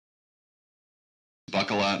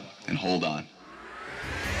Buckle up and hold on.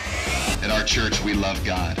 At our church, we love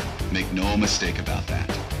God. Make no mistake about that.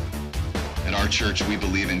 At our church, we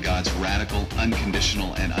believe in God's radical,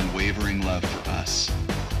 unconditional, and unwavering love for us.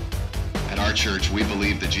 At our church, we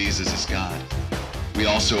believe that Jesus is God. We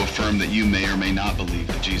also affirm that you may or may not believe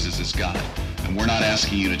that Jesus is God. And we're not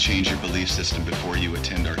asking you to change your belief system before you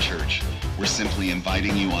attend our church. We're simply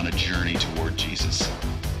inviting you on a journey toward Jesus.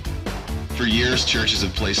 For years, churches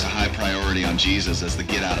have placed a high priority on Jesus as the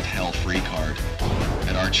get-out-of-hell-free card.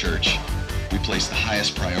 At our church, we place the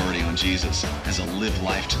highest priority on Jesus as a live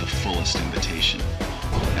life to the fullest invitation.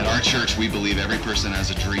 At our church, we believe every person has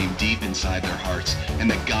a dream deep inside their hearts, and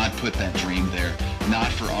that God put that dream there,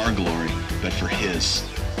 not for our glory, but for His.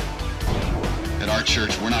 At our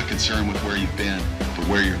church, we're not concerned with where you've been, but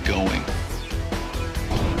where you're going.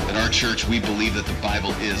 At our church, we believe that the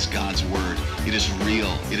Bible is God's Word. It is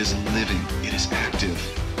real, it is living, it is active.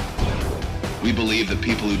 We believe that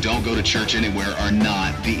people who don't go to church anywhere are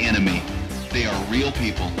not the enemy. They are real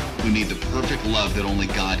people who need the perfect love that only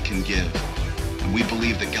God can give. And we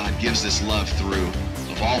believe that God gives this love through,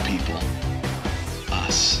 of all people,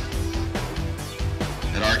 us.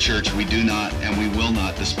 At our church, we do not and we will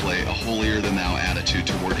not display a holier-than-thou attitude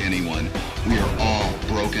toward anyone. We are all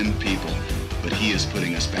broken people, but He is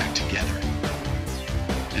putting us back together.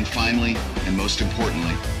 And finally, and most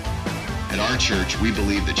importantly, at our church, we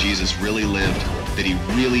believe that Jesus really lived, that He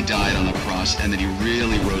really died on the cross, and that He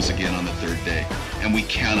really rose again on the third day. And we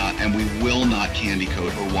cannot and we will not candy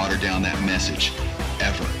coat or water down that message,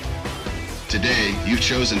 ever. Today, you've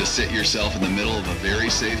chosen to sit yourself in the middle of a very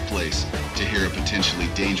safe place to hear a potentially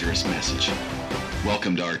dangerous message.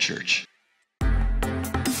 Welcome to our church.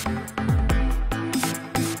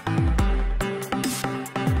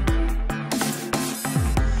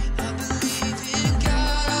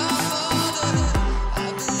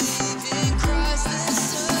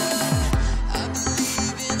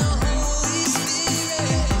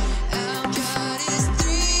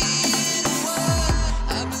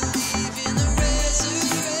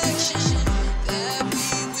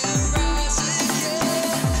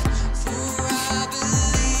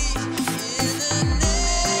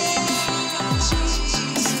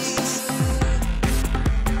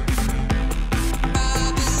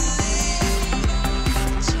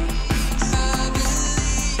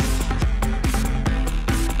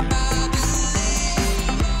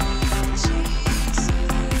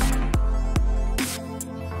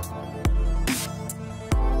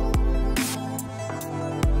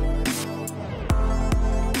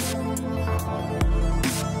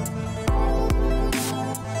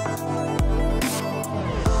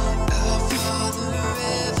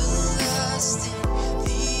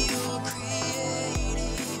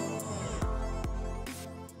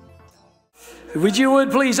 Would you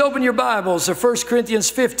please open your Bibles to 1 Corinthians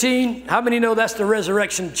 15. How many know that's the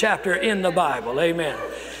resurrection chapter in the Bible? Amen.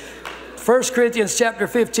 1 Corinthians chapter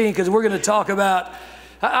 15, because we're going to talk about,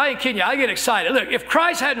 I ain't kidding you, I get excited. Look, if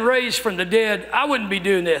Christ hadn't raised from the dead, I wouldn't be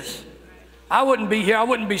doing this. I wouldn't be here. I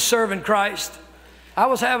wouldn't be serving Christ. I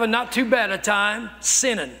was having not too bad a time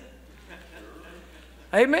sinning.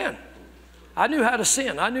 Amen. I knew how to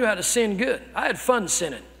sin. I knew how to sin good. I had fun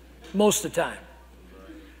sinning most of the time.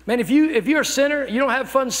 Man, if you're a sinner, you don't have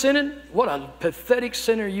fun sinning, what a pathetic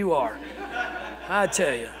sinner you are. I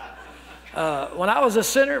tell you. When I was a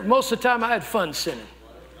sinner, most of the time I had fun sinning.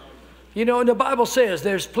 You know, and the Bible says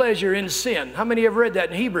there's pleasure in sin. How many have read that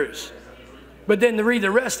in Hebrews? But then to read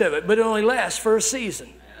the rest of it, but it only lasts for a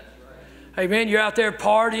season. Amen. You're out there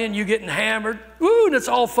partying, you're getting hammered. Woo, and it's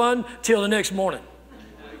all fun till the next morning.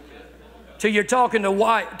 Till you're talking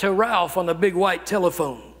to Ralph on the big white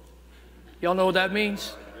telephone. Y'all know what that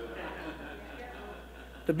means?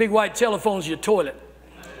 The big white telephone's your toilet.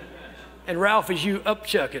 And Ralph is you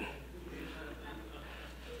upchucking.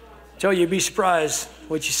 Tell you, you'd be surprised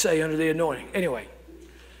what you say under the anointing. Anyway,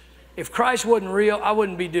 if Christ wasn't real, I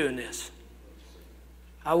wouldn't be doing this.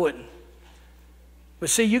 I wouldn't.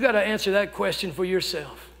 But see, you got to answer that question for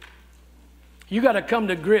yourself. You got to come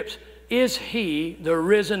to grips. Is He the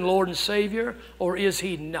risen Lord and Savior, or is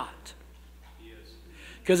He not?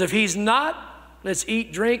 Because if He's not, let's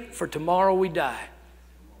eat, drink, for tomorrow we die.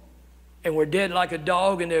 And we're dead like a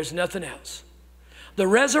dog and there's nothing else. The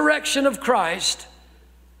resurrection of Christ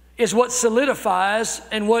is what solidifies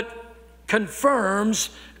and what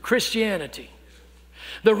confirms Christianity.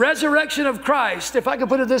 The resurrection of Christ, if I could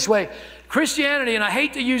put it this way, Christianity, and I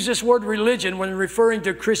hate to use this word religion when referring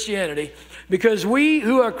to Christianity, because we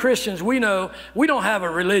who are Christians, we know we don't have a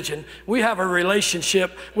religion. We have a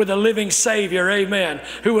relationship with a living Savior, amen,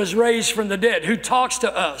 who was raised from the dead, who talks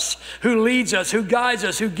to us, who leads us, who guides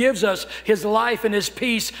us, who gives us His life and His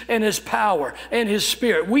peace and His power and His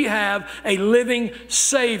Spirit. We have a living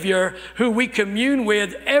Savior who we commune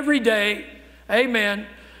with every day, amen,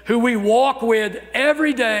 who we walk with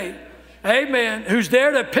every day, amen, who's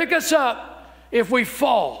there to pick us up if we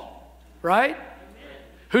fall, right?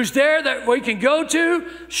 Who's there that we can go to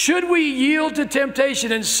should we yield to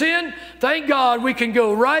temptation and sin. Thank God we can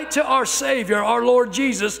go right to our Savior, our Lord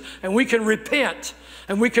Jesus, and we can repent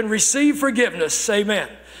and we can receive forgiveness, amen.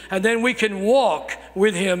 And then we can walk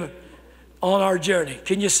with Him on our journey.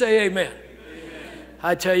 Can you say amen? Amen.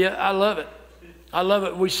 I tell you, I love it. I love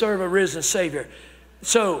it. We serve a risen Savior.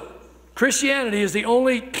 So Christianity is the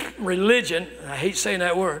only religion, I hate saying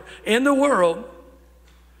that word, in the world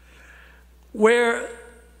where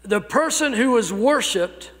the person who was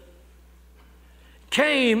worshiped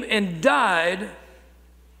came and died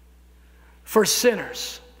for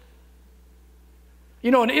sinners. You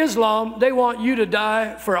know, in Islam, they want you to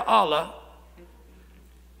die for Allah,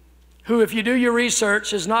 who, if you do your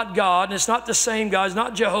research, is not God, and it's not the same God, it's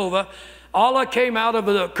not Jehovah. Allah came out of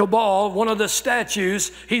the Kaaba, one of the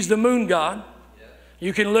statues. He's the moon god.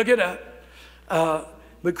 You can look it up.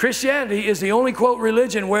 But Christianity is the only, quote,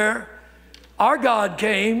 religion where our God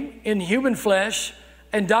came in human flesh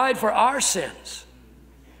and died for our sins.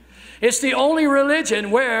 It's the only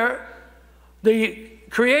religion where the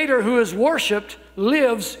Creator who is worshiped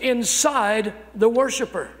lives inside the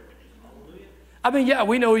worshiper. I mean, yeah,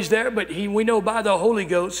 we know He's there, but we know by the Holy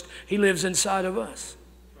Ghost He lives inside of us.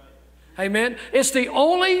 Amen. It's the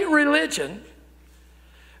only religion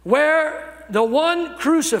where the one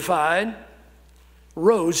crucified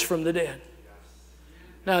rose from the dead.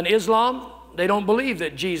 Now, in Islam, they don't believe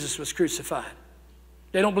that Jesus was crucified.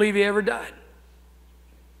 They don't believe He ever died.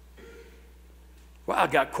 Well, I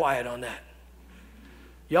got quiet on that.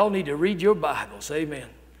 Y'all need to read your Bibles. Amen.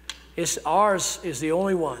 Ours is the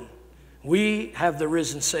only one. We have the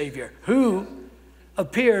risen Savior who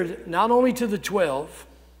appeared not only to the 12,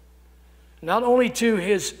 not only to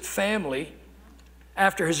His family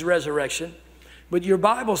after His resurrection, but your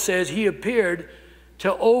Bible says He appeared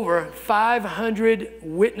to over 500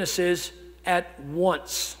 witnesses at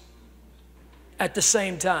once, at the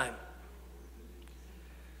same time.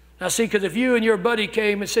 Now see, because if you and your buddy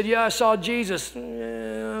came and said, yeah, I saw Jesus,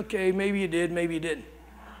 okay, maybe you did, maybe you didn't.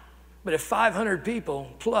 But if 500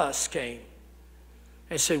 people plus came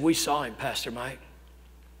and said, we saw Him, Pastor Mike.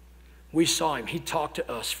 We saw Him. He talked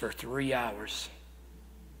to us for 3 hours.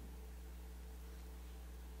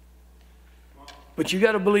 But you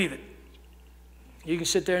got to believe it. You can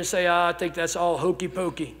sit there and say, I think that's all hokey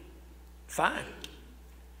pokey. Fine.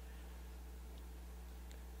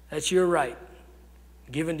 That's your right,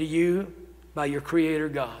 given to you by your Creator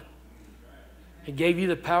God. He gave you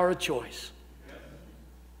the power of choice.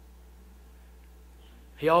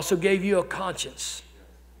 He also gave you a conscience.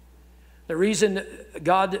 The reason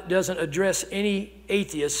God doesn't address any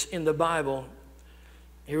atheists in the Bible,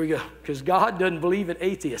 here we go, because God doesn't believe in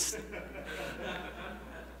atheists.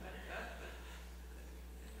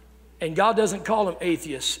 And God doesn't call them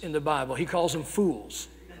atheists in the Bible. He calls them fools.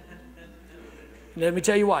 And let me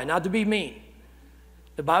tell you why. Not to be mean.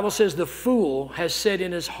 The Bible says the fool has said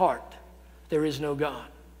in his heart, there is no God.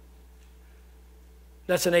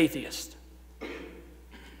 That's an atheist.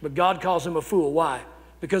 But God calls him a fool. Why?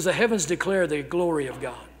 Because the heavens declare the glory of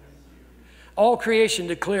God. All creation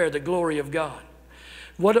declare the glory of God.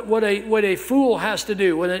 What a fool has to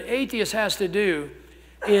do, what an atheist has to do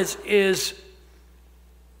is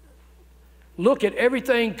look at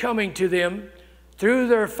everything coming to them through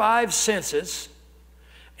their 5 senses,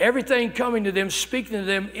 everything coming to them, speaking to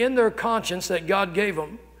them in their conscience that God gave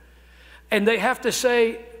them, and they have to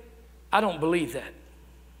say, I don't believe that.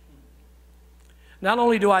 Not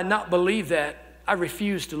only do I not believe that, I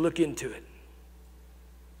refuse to look into it.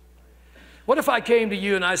 What if I came to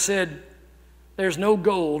you and I said, there's no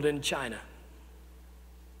gold in China?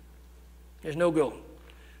 There's no gold.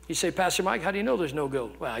 You say, Pastor Mike, how do you know there's no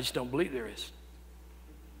gold? Well, I just don't believe there is.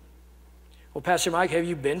 Well, Pastor Mike, have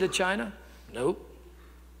you been to China? Nope.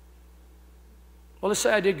 Well, let's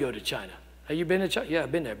say I did go to China. Have you been to China? Yeah,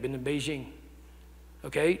 I've been there. Been to Beijing.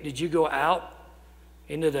 Okay, did you go out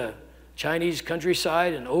into the Chinese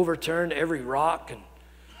countryside and overturn every rock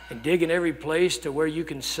and dig in every place to where you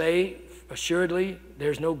can say assuredly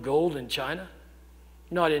there's no gold in China?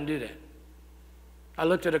 No, I didn't do that. I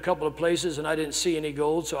looked at a couple of places and I didn't see any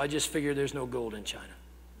gold, so I just figured there's no gold in China.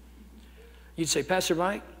 You'd say, Pastor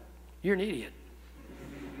Mike, you're an idiot.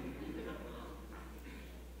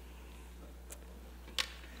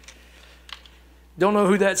 Don't know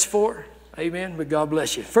who that's for. Amen, but God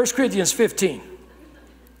bless you. 1 Corinthians 15.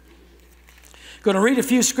 Going to read a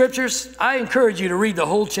few scriptures. I encourage you to read the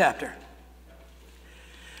whole chapter.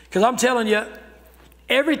 Because I'm telling you,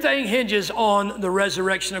 everything hinges on the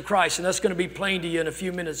resurrection of Christ, and that's going to be plain to you in a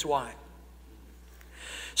few minutes why.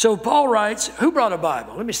 So Paul writes, who brought a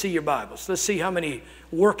Bible? Let me see your Bibles. Let's see how many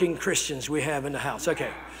working Christians we have in the house.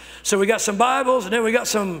 Okay, so we got some Bibles, and then we got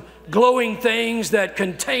some glowing things that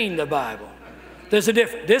contain the Bible. There's a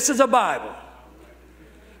difference. This is a Bible.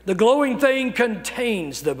 The glowing thing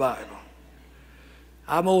contains the Bible.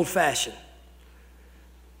 I'm old-fashioned.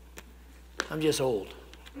 I'm just old.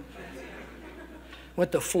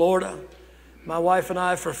 Went to Florida. My wife and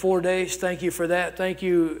I for 4 days. Thank you for that. Thank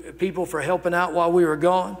you, people, for helping out while we were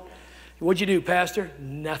gone. What'd you do, Pastor?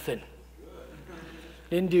 Nothing.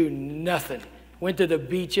 Didn't do nothing. Went to the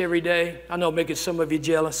beach every day. I know I'm making some of you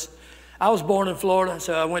jealous. I was born in Florida,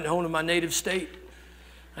 so I went home to my native state.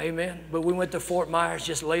 Amen. But we went to Fort Myers,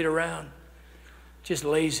 just laid around, just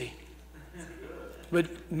lazy.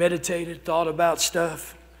 But meditated, thought about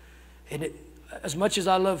stuff. And as much as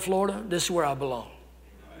I love Florida, this is where I belong.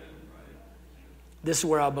 This is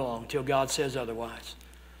where I belong till God says otherwise.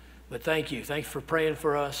 But thank you. Thanks for praying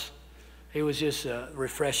for us. It was just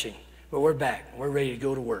refreshing. But we're back. We're ready to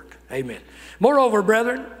go to work. Amen. Moreover,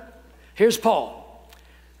 brethren, here's Paul.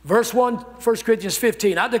 Verse 1, 1 Corinthians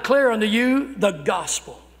 15. I declare unto you the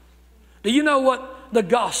gospel. Do you know what the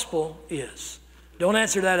gospel is? Don't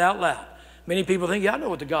answer that out loud. Many people think, yeah, I know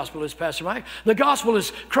what the gospel is, Pastor Mike. The gospel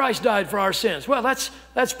is Christ died for our sins. Well,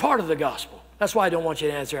 that's part of the gospel. That's why I don't want you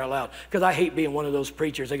to answer out loud, because I hate being one of those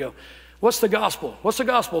preachers. They go, what's the gospel? What's the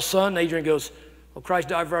gospel, son? And Adrian goes, well, Christ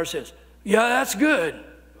died for our sins. Yeah, that's good.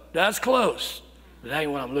 That's close. But that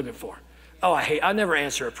ain't what I'm looking for. Oh, I never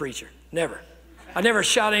answer a preacher. Never. I never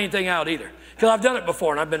shout anything out either, because I've done it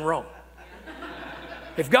before and I've been wrong.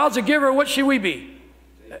 If God's a giver, what should we be?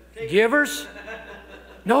 Givers?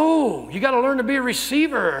 No, you got to learn to be a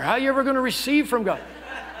receiver. How are you ever going to receive from God?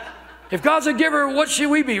 If God's a giver, what should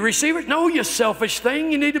we be? Receivers? No, you selfish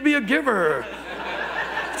thing. You need to be a giver.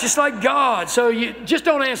 Just like God. So you just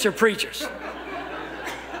don't answer preachers.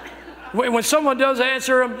 When someone does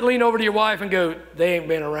answer them, lean over to your wife and go, they ain't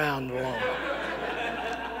been around long.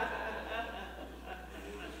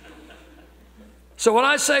 So when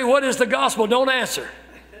I say, what is the gospel? Don't answer.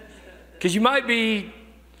 Because you might be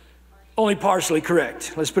only partially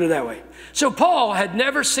correct. Let's put it that way. So Paul had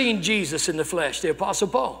never seen Jesus in the flesh, the Apostle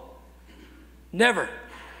Paul. Never.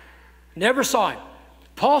 Never saw him.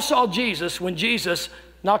 Paul saw Jesus when Jesus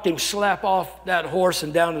knocked him slap off that horse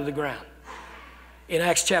and down to the ground. In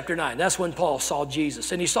Acts chapter 9. That's when Paul saw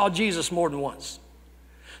Jesus. And he saw Jesus more than once.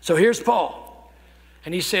 So here's Paul.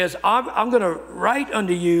 And he says, I'm going to write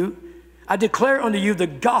unto you, I declare unto you the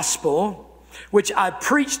gospel which I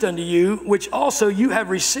preached unto you, which also you have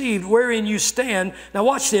received, wherein you stand. Now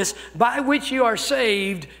watch this. By which you are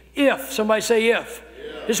saved, if. Somebody say if.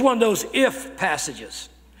 Yeah. This is one of those if passages.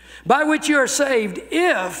 By which you are saved,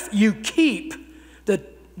 if you keep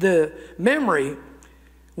the memory,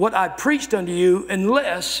 what I preached unto you,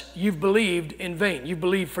 unless you've believed in vain. You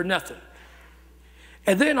believed for nothing.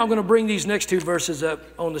 And then I'm going to bring these next two verses up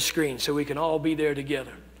on the screen so we can all be there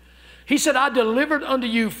together. He said, I delivered unto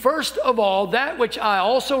you first of all that which I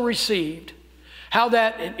also received. How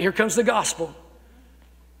that, and here comes the gospel.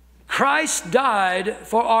 Christ died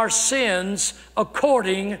for our sins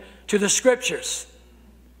according to the scriptures.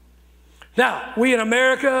 Now, we in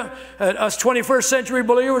America, us 21st century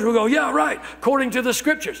believers, we go, yeah, right, according to the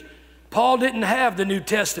scriptures. Paul didn't have the New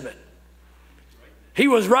Testament. He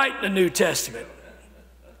was writing the New Testament.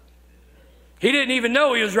 He didn't even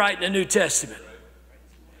know he was writing the New Testament.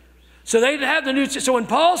 So they didn't have the New Testament. So when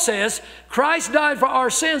Paul says Christ died for our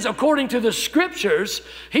sins according to the scriptures,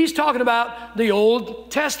 he's talking about the Old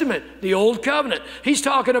Testament, the Old Covenant. He's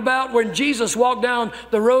talking about when Jesus walked down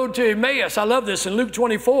the road to Emmaus. I love this in Luke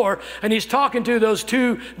 24. And he's talking to those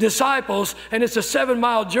two disciples, and it's a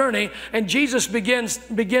 7-mile journey. And Jesus begins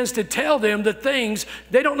to tell them the things.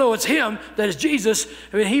 They don't know it's him, that is Jesus.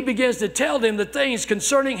 I mean, he begins to tell them the things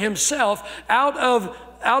concerning himself out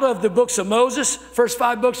of the books of Moses, first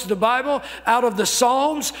 5 books of the Bible, out of the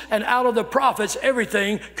Psalms, and out of the prophets,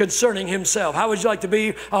 everything concerning himself. How would you like to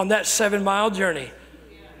be on that 7-mile journey?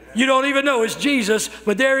 You don't even know it's Jesus,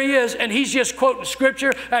 but there he is, and he's just quoting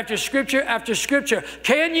scripture after scripture after scripture.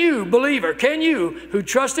 Can you, believer, can you, who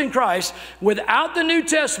trust in Christ, without the New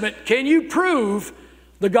Testament, can you prove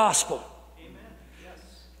the gospel.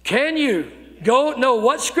 Can you know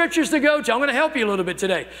what scriptures to go to? I'm going to help you a little bit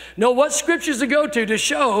today. Know what scriptures to go to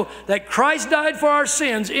show that Christ died for our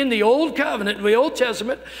sins in the Old Covenant, in the Old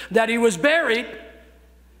Testament, that He was buried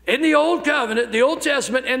in the Old Covenant, the Old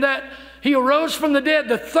Testament, and that He arose from the dead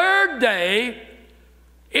the third day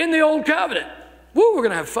in the Old Covenant. Woo, we're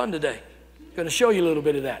going to have fun today. I'm going to show you a little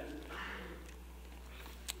bit of that.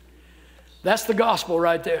 That's the gospel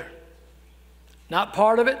right there. Not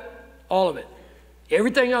part of it, all of it.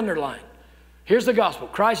 Everything underlined. Here's the gospel.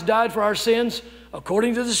 Christ died for our sins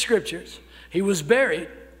according to the scriptures. He was buried,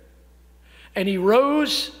 and He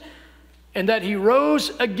rose, and that He rose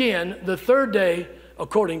again the third day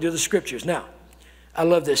according to the scriptures. Now, I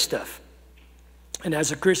love this stuff. And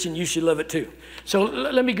as a Christian, you should love it too. So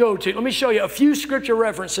let me show you a few scripture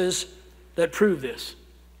references that prove this.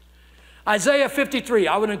 Isaiah 53.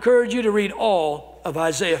 I would encourage you to read all of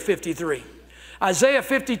Isaiah 53. Isaiah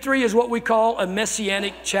 53 is what we call a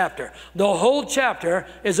messianic chapter. The whole chapter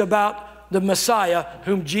is about the Messiah,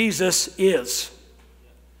 whom Jesus is.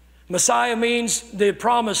 Messiah means the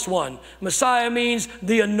promised one. Messiah means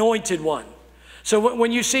the anointed one. So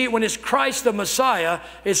when you see, when it's Christ the Messiah,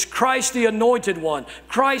 it's Christ the anointed one,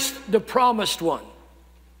 Christ the promised one.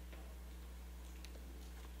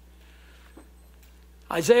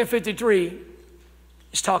 Isaiah 53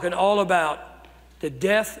 is talking all about the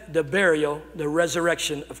death, the burial, the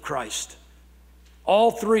resurrection of Christ.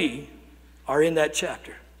 All three are in that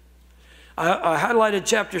chapter. I highlighted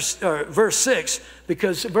verse 6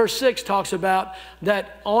 because verse 6 talks about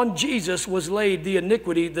that on Jesus was laid the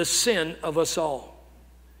iniquity, the sin of us all.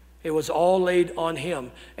 It was all laid on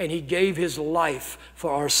Him, and He gave His life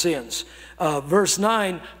for our sins. Verse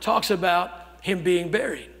 9 talks about Him being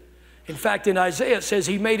buried. In fact, in Isaiah it says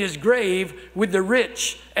He made His grave with the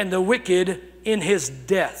rich and the wicked in His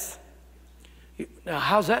death. Now,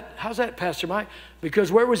 how's that, Pastor Mike?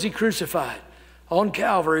 Because where was He crucified? On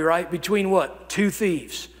Calvary, right? Between what? Two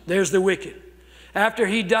thieves. There's the wicked. After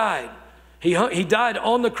He died, he died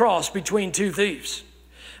on the cross between two thieves.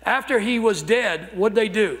 After He was dead, what'd they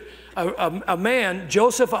do? A man,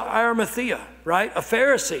 Joseph of Arimathea, right? A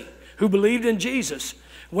Pharisee who believed in Jesus,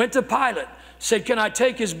 went to Pilate, said, "Can I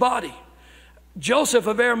take His body?" Joseph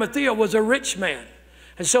of Arimathea was a rich man.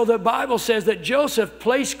 And so the Bible says that Joseph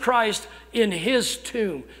placed Christ in his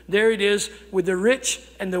tomb. There it is, with the rich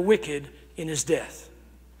and the wicked in His death.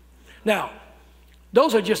 Now,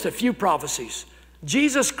 those are just a few prophecies.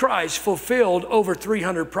 Jesus Christ fulfilled over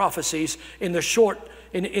 300 prophecies in the short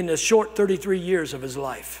 33 years of His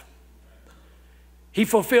life. He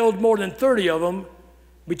fulfilled more than 30 of them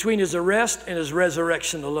between His arrest and His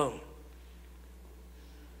resurrection alone.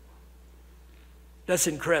 That's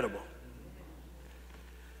incredible.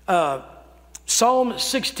 Psalm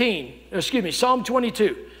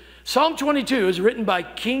 22. Psalm 22 is written by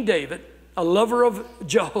King David, a lover of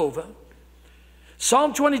Jehovah.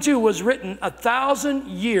 Psalm 22 was written 1,000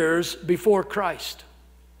 years before Christ.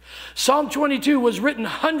 Psalm 22 was written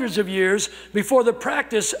hundreds of years before the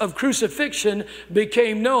practice of crucifixion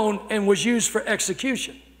became known and was used for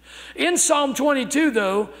execution. In Psalm 22,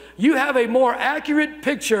 though, you have a more accurate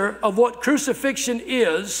picture of what crucifixion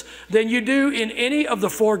is than you do in any of the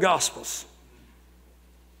four Gospels.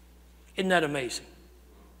 Isn't that amazing?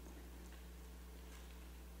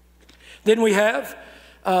 Then we have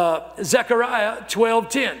Zechariah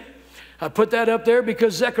 12:10. I put that up there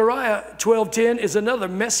because Zechariah 12:10 is another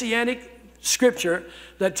messianic scripture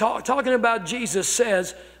that talking about Jesus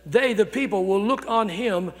says, "They, the people, will look on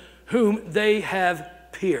Him whom they have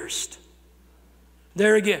pierced."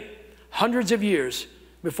 There again, hundreds of years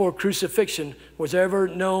before crucifixion was ever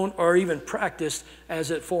known or even practiced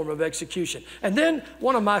as a form of execution. And then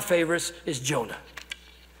one of my favorites is Jonah.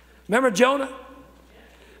 Remember Jonah?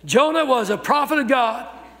 Jonah was a prophet of God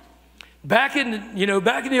back in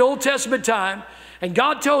the Old Testament time. And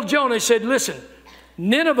God told Jonah, He said, "Listen,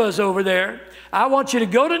 Nineveh's over there. I want you to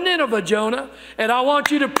go to Nineveh, Jonah, and I want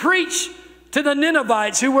you to preach to the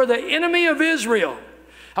Ninevites who were the enemy of Israel.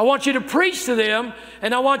 I want you to preach to them,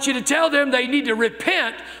 and I want you to tell them they need to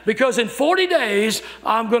repent, because in 40 days,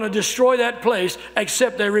 I'm going to destroy that place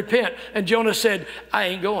except they repent." And Jonah said, "I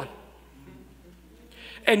ain't going."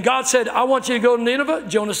 And God said, "I want you to go to Nineveh."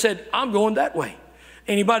 Jonah said, "I'm going that way."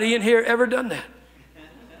 Anybody in here ever done that?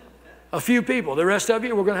 A few people. The rest of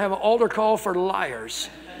you, we're going to have an altar call for liars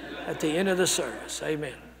at the end of the service.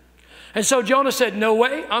 Amen. And so Jonah said, "No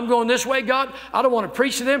way, I'm going this way, God. I don't want to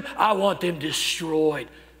preach to them. I want them destroyed."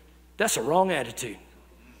 That's a wrong attitude.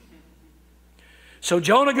 So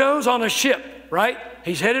Jonah goes on a ship, right?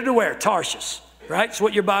 He's headed to where? Tarshish, right? It's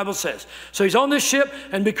what your Bible says. So he's on this ship,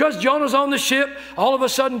 and because Jonah's on the ship, all of a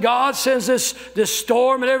sudden God sends this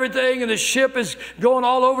storm and everything, and the ship is going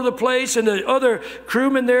all over the place, and the other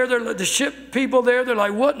crewmen there, the ship people there, they're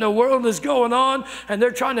like, what in the world is going on? And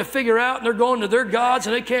they're trying to figure out, and they're going to their gods,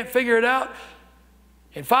 and they can't figure it out.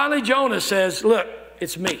 And finally Jonah says, look,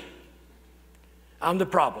 it's me. I'm the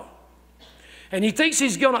problem. And he thinks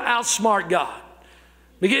he's going to outsmart God.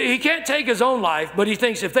 He can't take his own life, but he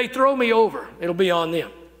thinks if they throw me over, it'll be on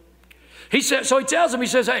them. So he tells them, he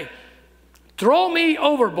says, hey, throw me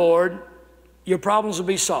overboard, your problems will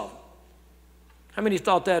be solved. How many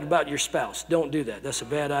thought that about your spouse? Don't do that. That's a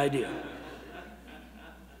bad idea.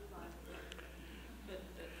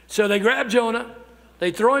 So they grab Jonah.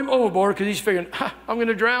 They throw him overboard because he's figuring, I'm going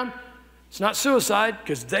to drown. It's not suicide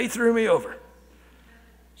because they threw me over.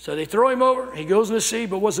 So they throw him over. He goes in the sea,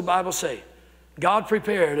 but what's the Bible say? God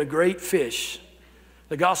prepared a great fish.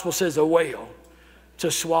 The gospel says a whale to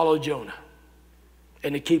swallow Jonah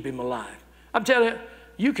and to keep him alive. I'm telling you,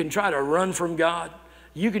 you can try to run from God.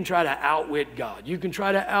 You can try to outwit God. You can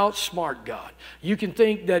try to outsmart God. You can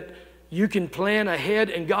think that you can plan ahead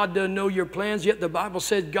and God doesn't know your plans, yet the Bible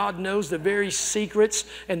says God knows the very secrets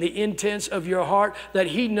and the intents of your heart, that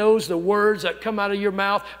he knows the words that come out of your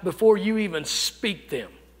mouth before you even speak them.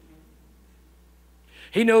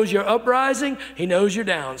 He knows your uprising. He knows your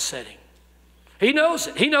downsetting. He knows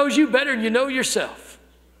it. He knows you better than you know yourself.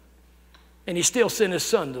 And he still sent his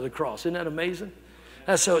son to the cross. Isn't that amazing?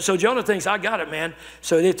 So Jonah thinks, I got it, man.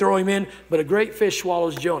 So they throw him in, but a great fish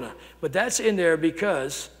swallows Jonah. But that's in there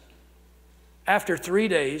because after 3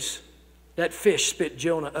 days, that fish spit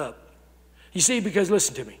Jonah up. You see, because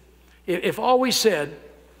listen to me. If all we said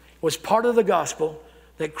was part of the gospel,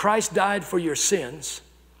 that Christ died for your sins,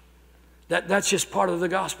 that's just part of the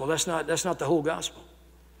gospel. That's not the whole gospel.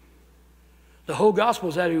 The whole gospel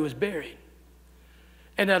is that he was buried.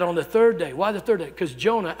 And that on the third day, why the third day? Because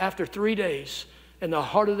Jonah, after 3 days, in the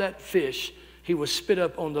heart of that fish, he was spit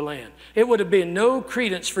up on the land. It would have been no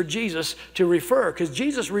credence for Jesus to refer, because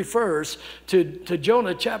Jesus refers to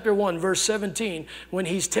Jonah chapter 1, verse 17, when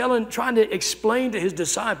he's trying to explain to his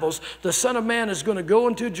disciples, the Son of Man is going to go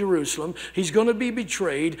into Jerusalem. He's going to be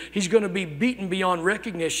betrayed. He's going to be beaten beyond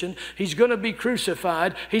recognition. He's going to be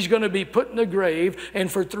crucified. He's going to be put in the grave,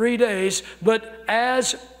 and for 3 days. But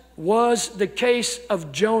as was the case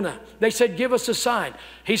of Jonah, they said, give us a sign.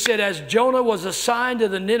 He said, as Jonah was a sign to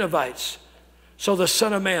the Ninevites, so the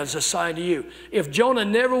Son of Man is a sign to you. If Jonah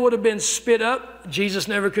never would have been spit up, Jesus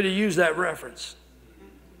never could have used that reference.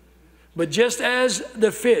 But just as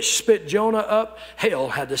the fish spit Jonah up, hell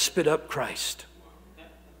had to spit up Christ.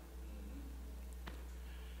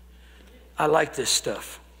 I like this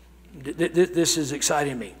stuff. This is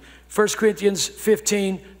exciting me. 1 Corinthians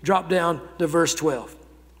 15, drop down to verse 12.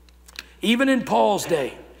 Even in Paul's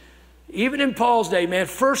day, man,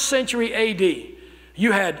 first century AD,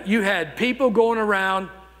 you had people going around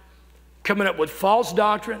coming up with false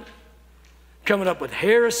doctrine, coming up with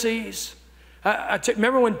heresies.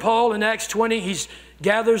 Remember when Paul in Acts 20, he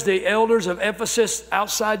gathers the elders of Ephesus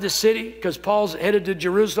outside the city because Paul's headed to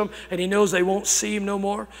Jerusalem and he knows they won't see him no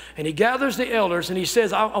more. And he gathers the elders and he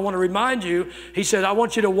says, I want to remind you, he said, I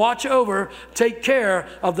want you to watch over, take care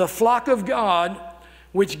of the flock of God,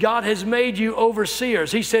 which God has made you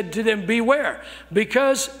overseers. He said to them, beware,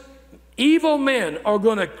 because evil men are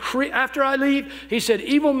going to creep, after I leave, he said,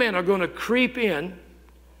 evil men are going to creep in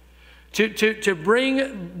to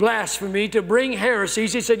bring blasphemy, to bring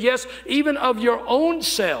heresies. He said, yes, even of your own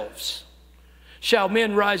selves shall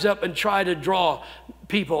men rise up and try to draw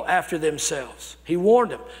people after themselves. He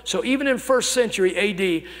warned them. So even in first century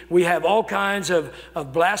AD, we have all kinds of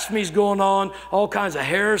blasphemies going on, all kinds of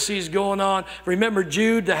heresies going on. Remember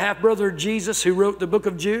Jude, the half-brother of Jesus, who wrote the book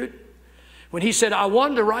of Jude? When he said, I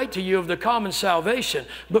wanted to write to you of the common salvation,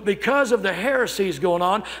 but because of the heresies going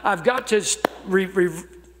on, I've got to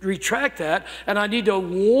retract that, and I need to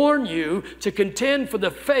warn you to contend for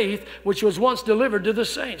the faith which was once delivered to the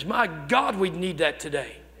saints. My God, we need that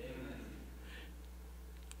today.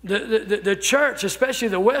 The church, especially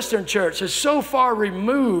the Western church, is so far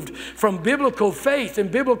removed from biblical faith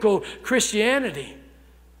and biblical Christianity.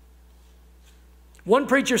 One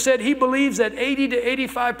preacher said he believes that 80 to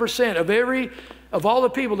 85% of all the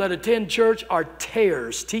people that attend church are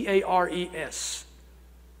tares, T-A-R-E-S.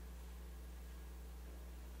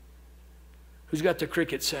 Who's got the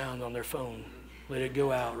cricket sound on their phone? Let it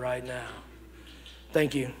go out right now.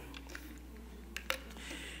 Thank you.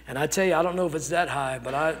 And I tell you, I don't know if it's that high,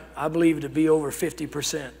 but I believe it to be over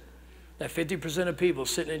 50%. That 50% of people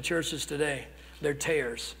sitting in churches today, they're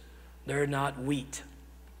tares. They're not wheat.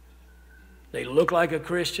 They look like a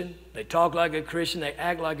Christian. They talk like a Christian. They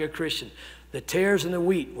act like a Christian. The tares and the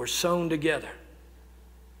wheat were sown together.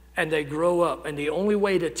 And they grow up. And the only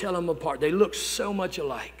way to tell them apart, they look so much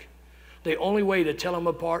alike. The only way to tell them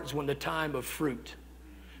apart is when the time of fruit.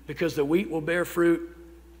 Because the wheat will bear fruit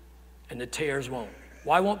and the tares won't.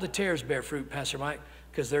 Why won't the tares bear fruit, Pastor Mike?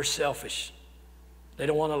 Because they're selfish. They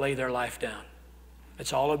don't want to lay their life down.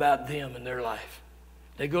 It's all about them and their life.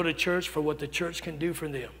 They go to church for what the church can do for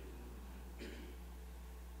them.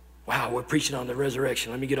 Wow, we're preaching on the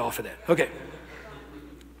resurrection. Let me get off of that. Okay.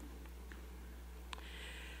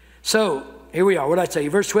 So, here we are. What did I say?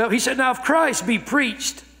 Verse 12. He said, now if Christ be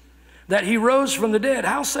preached that he rose from the dead,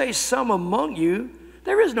 how say some among you,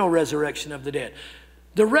 there is no resurrection of the dead?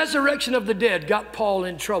 The resurrection of the dead got Paul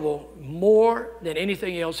in trouble more than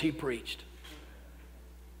anything else he preached.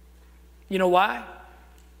 You know why?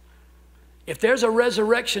 If there's a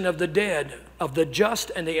resurrection of the dead, of the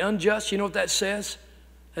just and the unjust, you know what that says?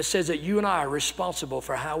 That says that you and I are responsible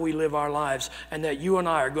for how we live our lives, and that you and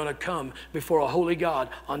I are going to come before a holy God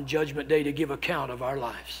on Judgment Day to give account of our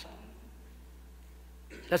lives.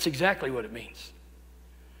 That's exactly what it means.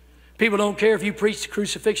 People don't care if you preach the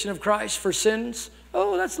crucifixion of Christ for sins.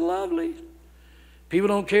 Oh, that's lovely. People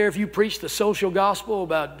don't care if you preach the social gospel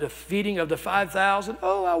about the feeding of the 5,000.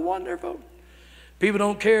 Oh, how wonderful. People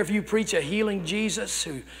don't care if you preach a healing Jesus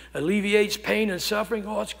who alleviates pain and suffering.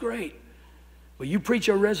 Oh, it's great. Well, you preach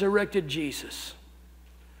a resurrected Jesus,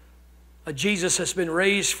 a Jesus that's been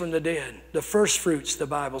raised from the dead, the first fruits, the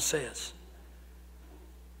Bible says.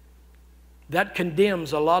 That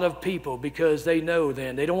condemns a lot of people because they know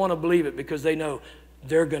then, they don't want to believe it because they know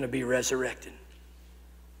they're going to be resurrected.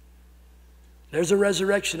 There's a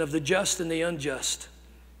resurrection of the just and the unjust.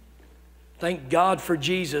 Thank God for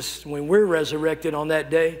Jesus when we're resurrected on that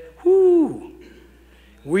day. Whoo!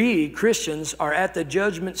 We Christians are at the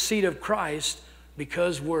judgment seat of Christ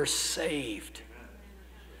because we're saved.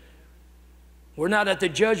 We're not at the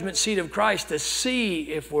judgment seat of Christ to see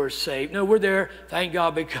if we're saved. No, we're there, thank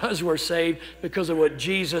God, because we're saved, because of what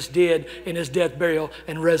Jesus did in his death, burial,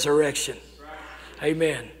 and resurrection.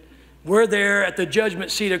 Amen. We're there at the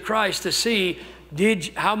judgment seat of Christ to see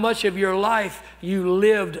how much of your life you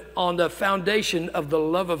lived on the foundation of the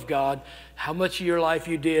love of God, how much of your life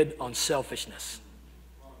you did on selfishness.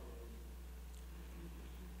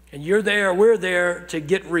 And you're there, we're there to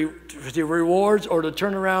get the rewards or to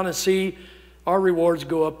turn around and see our rewards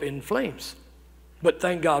go up in flames. But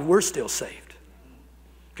thank God we're still saved.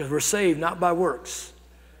 Because we're saved not by works.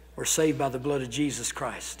 We're saved by the blood of Jesus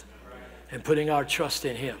Christ and putting our trust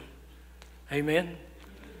in him. Amen?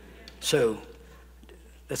 So,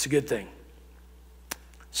 that's a good thing.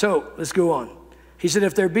 So, let's go on. He said,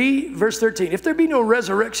 if there be, verse 13, if there be no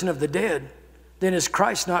resurrection of the dead, then is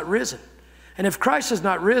Christ not risen? And if Christ is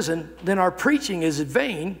not risen, then our preaching is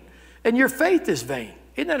vain, and your faith is vain.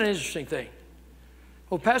 Isn't that an interesting thing?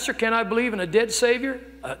 Well, Pastor, can I believe in a dead Savior?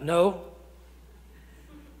 No.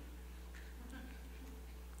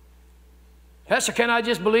 Pastor, can I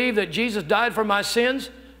just believe that Jesus died for my sins?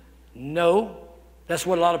 No. That's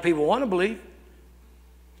what a lot of people want to believe,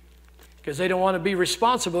 because they don't want to be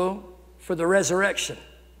responsible for the resurrection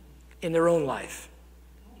in their own life.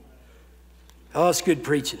 Oh, it's good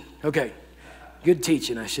preaching. Okay. Good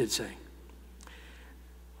teaching, I should say.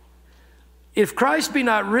 If Christ be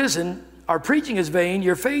not risen, our preaching is vain,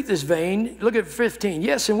 your faith is vain. Look at 15.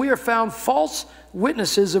 Yes, and we are found false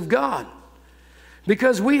witnesses of God,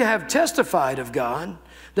 because we have testified of God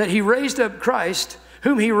that he raised up Christ,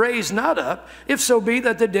 whom he raised not up, if so be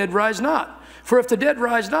that the dead rise not. For if the dead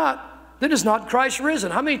rise not, then is not Christ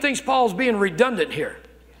risen. How many thinks Paul's being redundant here?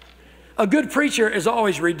 A good preacher is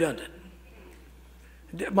always redundant.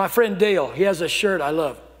 My friend Dale, he has a shirt I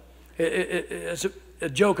love. It's a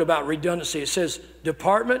joke about redundancy. It says,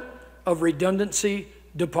 Department of Redundancy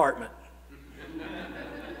Department.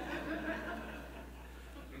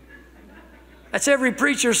 That's every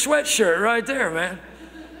preacher's sweatshirt right there, man.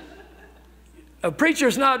 A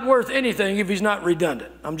preacher's not worth anything if he's not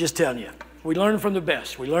redundant. I'm just telling you. We learn from the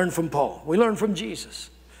best. We learn from Paul. We learn from Jesus.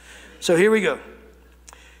 So here we go.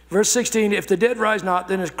 Verse 16, if the dead rise not,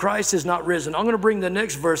 then Christ is not risen. I'm going to bring the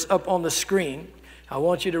next verse up on the screen. I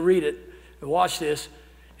want you to read it and watch this.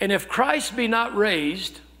 And if Christ be not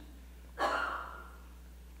raised,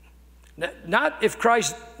 not if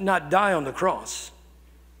Christ not die on the cross,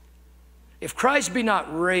 if Christ be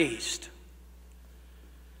not raised,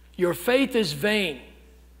 your faith is vain,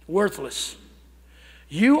 worthless.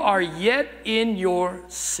 You are yet in your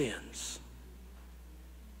sins.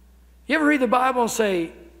 You ever read the Bible and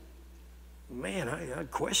say, man, I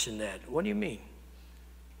question that. What do you mean?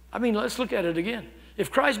 I mean, let's look at it again. If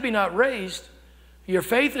Christ be not raised, your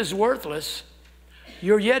faith is worthless.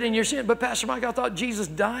 You're yet in your sin. But Pastor Mike, I thought Jesus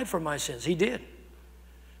died for my sins. He did.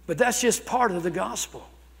 But that's just part of the gospel.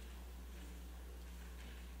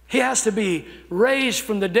 He has to be raised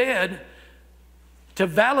from the dead to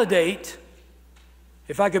validate,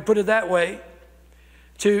 if I could put it that way,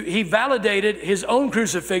 he validated his own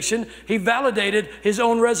crucifixion. He validated his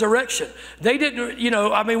own resurrection. They didn't,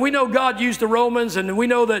 we know God used the Romans, and we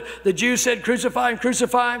know that the Jews said crucify him,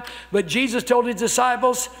 crucify him. But Jesus told his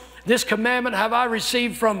disciples, this commandment have I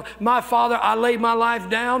received from my Father. I lay my life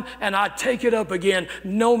down and I take it up again.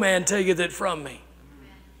 No man taketh it from me.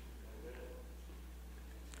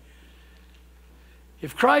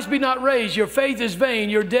 If Christ be not raised, your faith is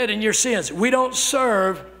vain. You're dead in your sins. We don't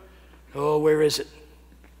serve, where is it?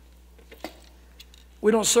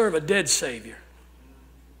 We don't serve a dead Savior.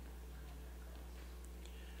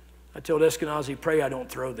 I told Eskenazi, pray I don't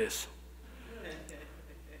throw this.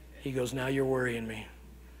 He goes, now you're worrying me.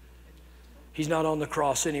 He's not on the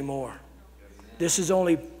cross anymore. This is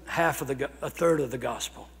only a third of the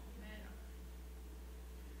gospel.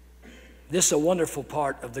 This is a wonderful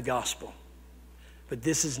part of the gospel. But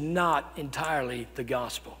this is not entirely the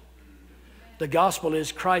gospel. The gospel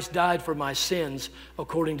is Christ died for my sins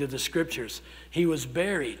according to the scriptures. He was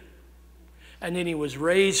buried, and then he was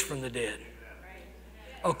raised from the dead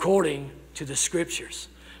according to the scriptures.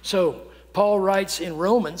 So Paul writes in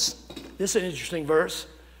Romans, this is an interesting verse,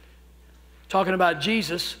 talking about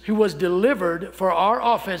Jesus, who was delivered for our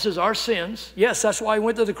offenses, our sins. Yes, that's why he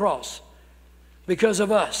went to the cross. Because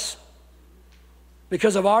of us.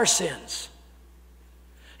 Because of our sins.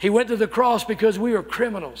 He went to the cross because we were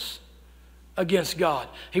criminals against God.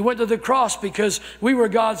 He went to the cross because we were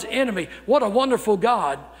God's enemy. What a wonderful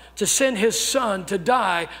God to send his son to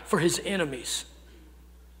die for his enemies.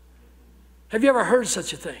 Have you ever heard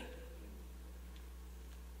such a thing?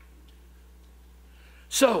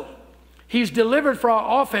 So, he's delivered for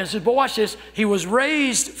our offenses, but watch this. He was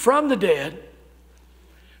raised from the dead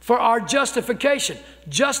for our justification.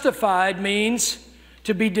 Justified means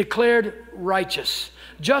to be declared righteous.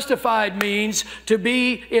 Justified means to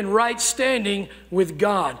be in right standing with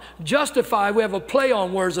God. Justified, we have a play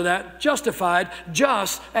on words of that. Justified,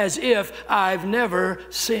 just as if I've never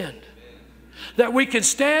sinned. That we can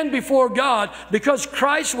stand before God because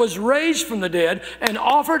Christ was raised from the dead and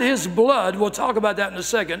offered his blood. We'll talk about that in a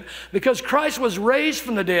second. Because Christ was raised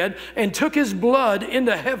from the dead and took his blood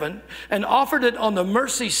into heaven and offered it on the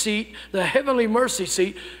mercy seat, the heavenly mercy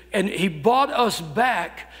seat, and he bought us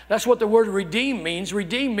back. That's what the word redeem means.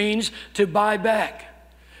 Redeem means to buy back.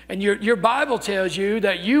 And your Bible tells you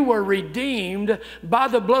that you were redeemed by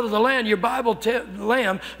the blood of the Lamb.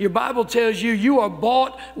 Your Bible tells you you are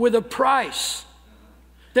bought with a price.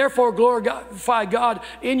 Therefore, glorify God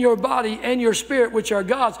in your body and your spirit, which are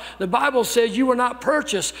God's. The Bible says you were not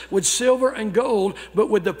purchased with silver and gold, but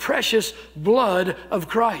with the precious blood of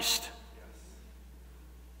Christ.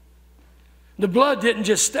 The blood didn't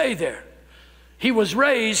just stay there. He was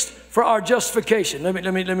raised for our justification. Let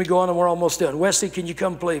me go on, and we're almost done. Wesley, can you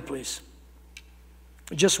come play, please?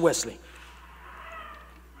 Just Wesley.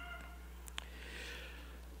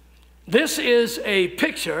 This is a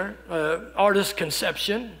picture, artist's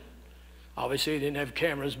conception. Obviously, they didn't have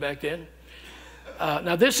cameras back then.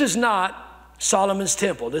 Now, this is not Solomon's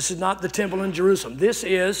temple. This is not the temple in Jerusalem. This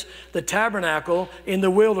is the tabernacle in the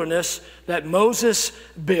wilderness that Moses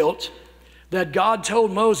built, that God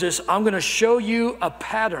told Moses, I'm going to show you a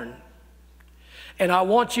pattern. And I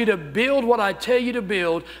want you to build what I tell you to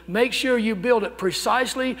build. Make sure you build it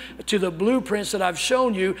precisely to the blueprints that I've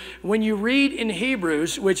shown you. When you read in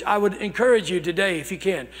Hebrews, which I would encourage you today, if you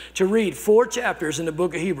can, to read 4 chapters in the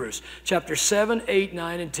book of Hebrews. Chapters 7, 8,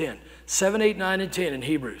 9, and 10. 7, 8, 9, and 10 in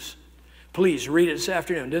Hebrews. Please read it this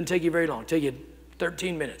afternoon. It doesn't take you very long. It'll take you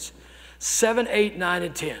 13 minutes. 7, 8, 9,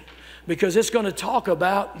 and 10. Because it's going to talk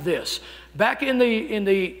about this. Back in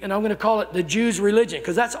the, and I'm going to call it the Jews' religion,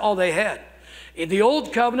 because that's all they had. In the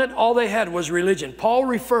Old Covenant, all they had was religion. Paul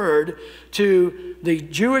referred to the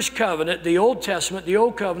Jewish covenant, the Old Testament, the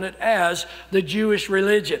Old Covenant, as the Jewish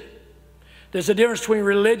religion. There's a difference between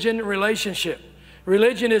religion and relationship.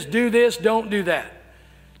 Religion is do this, don't do that.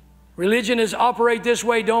 Religion is operate this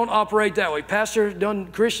way, don't operate that way. Pastor,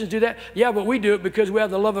 don't Christians do that? Yeah, but we do it because we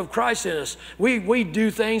have the love of Christ in us. We do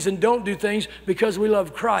things and don't do things because we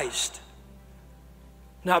love Christ.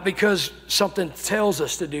 Not because something tells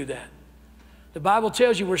us to do that. The Bible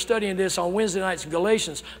tells you, we're studying this on Wednesday nights in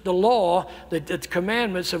Galatians, the law, the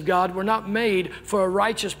commandments of God were not made for a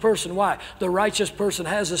righteous person. Why? The righteous person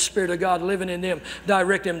has the Spirit of God living in them,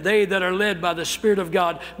 direct them. They that are led by the Spirit of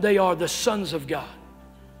God, they are the sons of God.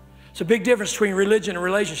 It's a big difference between religion and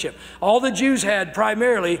relationship. All the Jews had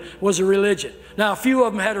primarily was a religion. Now, a few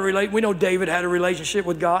of them had we know David had a relationship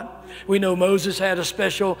with God. We know Moses had a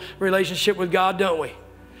special relationship with God, don't we?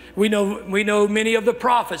 We know many of the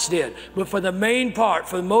prophets did. But for the main part,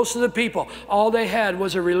 for most of the people, all they had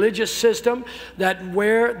was a religious system that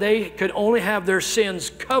where they could only have their sins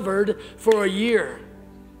covered for a year.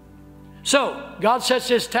 So, God sets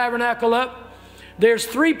this tabernacle up. There's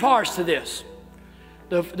 3 parts to this.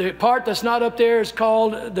 The part that's not up there is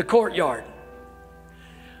called the courtyard.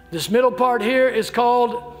 This middle part here is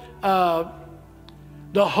called the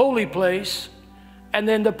holy place. And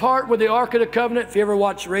then the part with the Ark of the Covenant, if you ever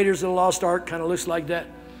watch Raiders of the Lost Ark, kind of looks like that.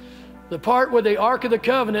 The part with the Ark of the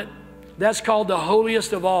Covenant, that's called the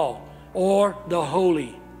holiest of all, or the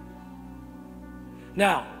holy.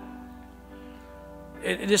 Now,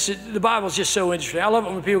 the Bible's just so interesting. I love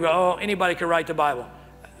it when people go, oh, anybody can write the Bible.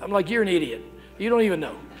 I'm like, you're an idiot. You don't even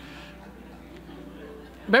know.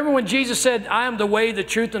 Remember when Jesus said, I am the way, the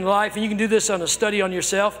truth, and the life, and you can do this on a study on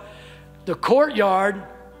yourself. The courtyard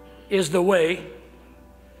is the way.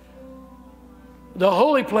 The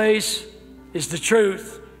holy place is the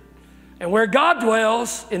truth. And where God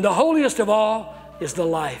dwells, in the holiest of all, is the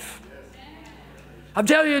life. I'm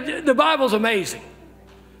telling you, the Bible's amazing.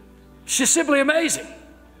 It's just simply amazing.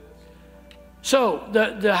 So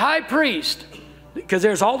the high priest, because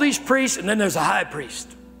there's all these priests and then there's a high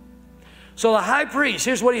priest. So the high priest,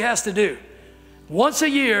 here's what he has to do. Once a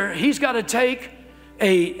year, he's got to take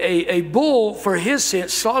a bull for his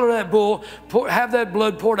sins, slaughter that bull, have that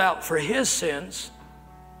blood poured out for his sins.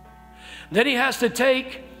 Then he has to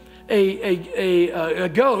take a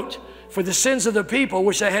goat for the sins of the people,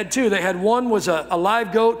 which they had 2. They had one was a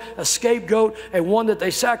live goat, a scapegoat, and one that they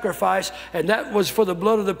sacrificed, and that was for the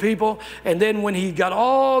blood of the people. And then when he got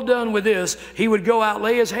all done with this, he would go out,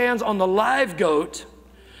 lay his hands on the live goat,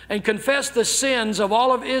 and confess the sins of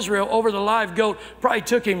all of Israel over the live goat. Probably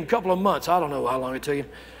took him a couple of months. I don't know how long it took him.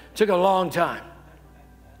 It took a long time.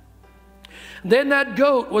 Then that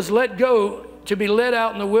goat was let go to be led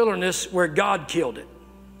out in the wilderness where God killed it.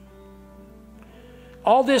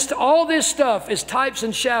 All this stuff is types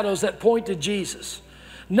and shadows that point to Jesus.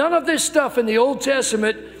 None of this stuff in the Old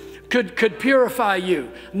Testament could purify you.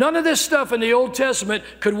 None of this stuff in the Old Testament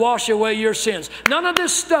could wash away your sins. None of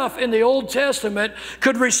this stuff in the Old Testament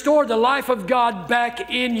could restore the life of God back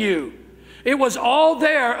in you. It was all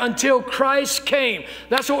there until Christ came.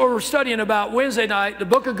 That's what we're studying about Wednesday night, the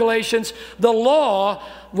book of Galatians. The law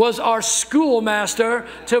was our schoolmaster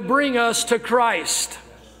to bring us to Christ.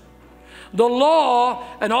 The law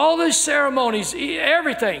and all these ceremonies,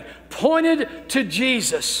 everything pointed to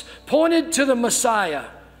Jesus, pointed to the Messiah.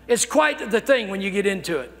 It's quite the thing when you get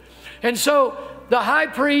into it. And so the high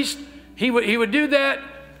priest, he would do that,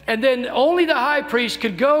 and then only the high priest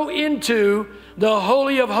could go into the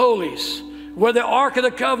Holy of Holies, where the Ark of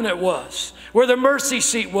the Covenant was, where the mercy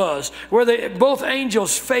seat was, where both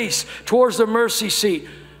angels face towards the mercy seat,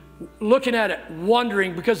 looking at it,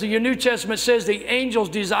 wondering, because your New Testament says the angels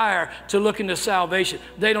desire to look into salvation.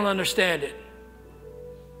 They don't understand it.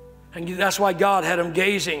 And that's why God had them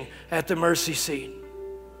gazing at the mercy seat.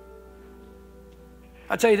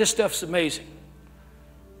 I tell you, this stuff's amazing.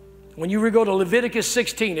 When you go to Leviticus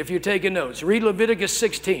 16, if you're taking notes, read Leviticus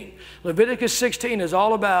 16. Leviticus 16 is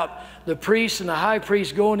all about the priest and the high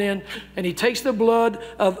priest going in, and he takes the blood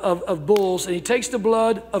of bulls, and he takes the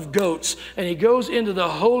blood of goats, and he goes into the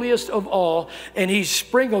holiest of all, and he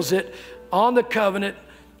sprinkles it on the covenant,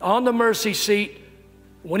 on the mercy seat.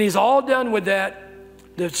 When he's all done with that,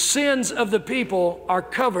 the sins of the people are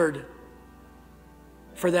covered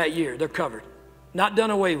for that year. They're covered, not done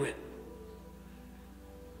away with.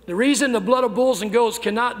 The reason the blood of bulls and goats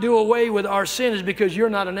cannot do away with our sin is because you're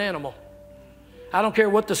not an animal. I don't care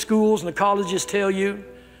what the schools and the colleges tell you.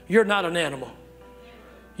 You're not an animal.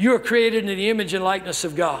 You are created in the image and likeness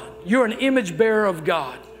of God. You're an image bearer of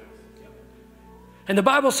God. And the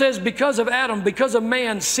Bible says because of Adam, because of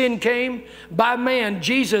man, sin came. By man,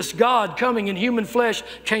 Jesus, God coming in human flesh,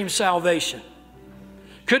 came salvation.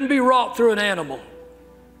 Couldn't be wrought through an animal.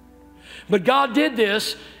 But God did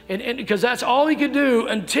this and because that's all he could do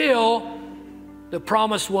until the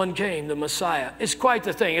promised one came, the Messiah. It's quite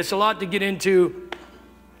the thing. It's a lot to get into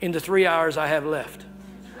in the 3 hours I have left.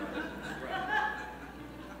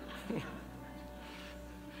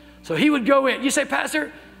 So he would go in. You say,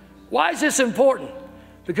 Pastor, why is this important?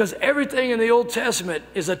 Because everything in the Old Testament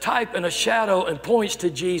is a type and a shadow and points to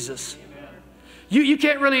Jesus. You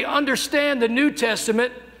can't really understand the New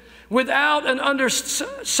Testament without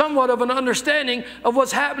somewhat of an understanding of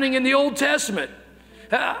what's happening in the Old Testament.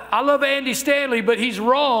 I love Andy Stanley, but he's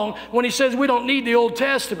wrong when he says we don't need the Old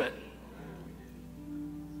Testament.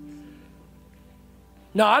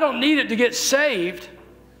 No, I don't need it to get saved.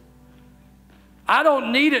 I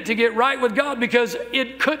don't need it to get right with God, because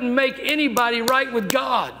it couldn't make anybody right with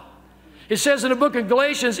God. It says in the book of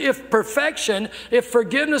Galatians, if perfection, if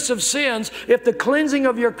forgiveness of sins, if the cleansing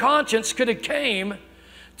of your conscience could have came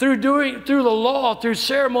through the law, through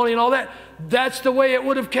ceremony and all that, that's the way it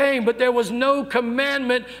would have came. But there was no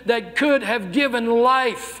commandment that could have given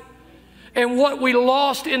life. And what we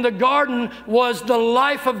lost in the garden was the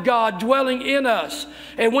life of God dwelling in us.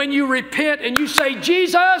 And when you repent and you say,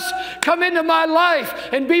 Jesus, come into my life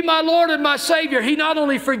and be my Lord and my Savior, He not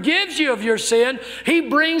only forgives you of your sin, He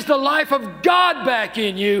brings the life of God back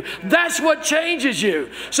in you. That's what changes you.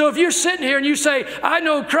 So if you're sitting here and you say, I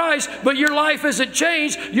know Christ, but your life isn't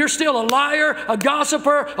changed, you're still a liar, a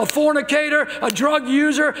gossiper, a fornicator, a drug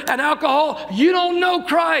user, an alcohol, you don't know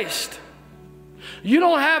Christ. You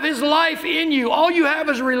don't have His life in you. All you have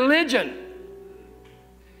is religion.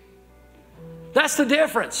 That's the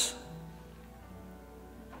difference.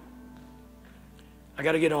 I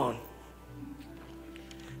got to get on.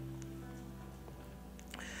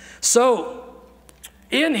 So,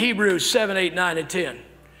 in Hebrews 7, 8, 9, and 10,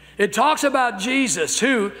 it talks about Jesus,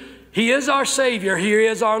 who He is our Savior, He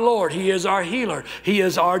is our Lord, He is our healer, He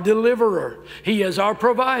is our deliverer, He is our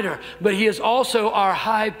provider, but He is also our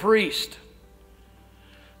high priest.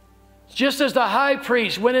 Just as the high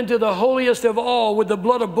priest went into the holiest of all with the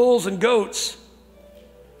blood of bulls and goats,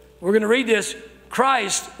 we're going to read this,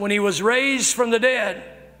 Christ, when He was raised from the dead,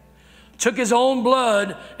 took His own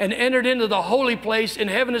blood and entered into the holy place in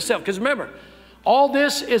heaven itself. Because remember, all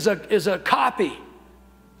this is a copy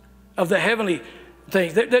of the heavenly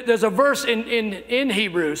things. There's a verse in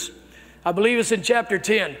Hebrews, I believe it's in chapter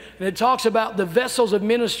 10, and it talks about the vessels of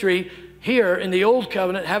ministry here in the old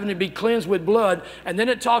covenant having to be cleansed with blood, and then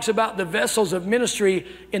it talks about the vessels of ministry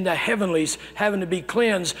in the heavenlies having to be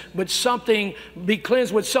cleansed, but be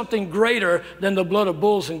cleansed with something greater than the blood of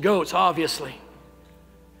bulls and goats, obviously.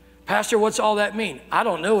 Pastor, what's all that mean? I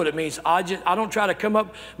don't know what it means. I don't try to come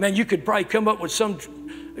up, man, you could probably come up with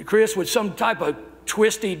Chris, with some type of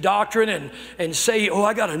twisty doctrine and say, oh,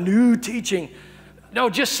 I got a new teaching. No,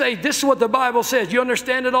 just say, this is what the Bible says. You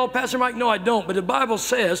understand it all, Pastor Mike? No, I don't. But the Bible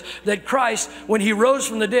says that Christ, when He rose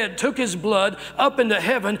from the dead, took His blood up into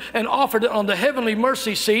heaven and offered it on the heavenly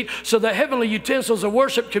mercy seat so the heavenly utensils of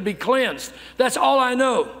worship could be cleansed. That's all I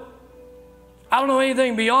know. I don't know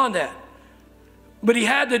anything beyond that. But He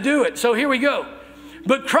had to do it. So here we go.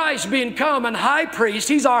 But Christ being come and high priest,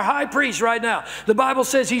 He's our high priest right now. The Bible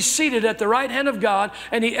says He's seated at the right hand of God,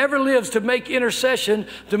 and He ever lives to make intercession,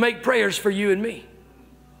 to make prayers for you and me.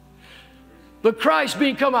 But Christ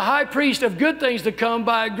being come a high priest of good things to come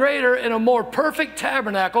by a greater and a more perfect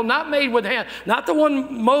tabernacle, not made with hand, not the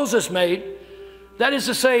one Moses made, that is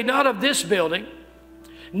to say, not of this building,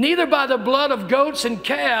 neither by the blood of goats and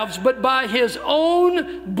calves, but by His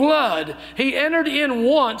own blood. He entered in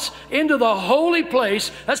once into the holy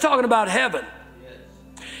place. That's talking about heaven.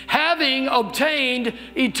 Yes. Having obtained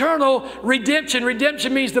eternal redemption.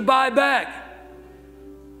 Redemption means to buy back.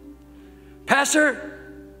 Pastor,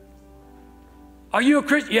 are you a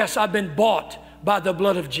Christian? Yes, I've been bought by the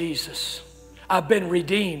blood of Jesus. I've been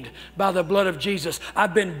redeemed by the blood of Jesus.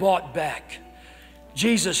 I've been bought back.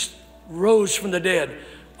 Jesus rose from the dead,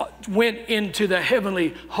 went into the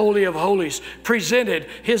heavenly holy of holies, presented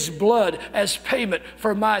His blood as payment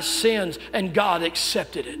for my sins, and God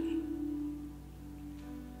accepted it.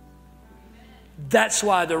 That's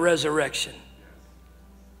why the resurrection.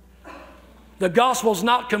 The gospel's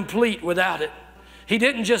not complete without it. He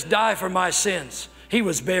didn't just die for my sins. He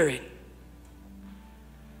was buried.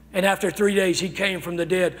 And after 3 days, He came from the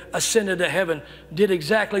dead, ascended to heaven, did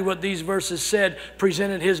exactly what these verses said,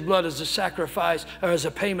 presented His blood as a sacrifice or as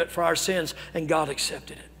a payment for our sins, and God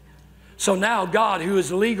accepted it. So now God, who is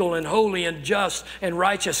legal and holy and just and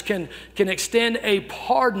righteous, can extend a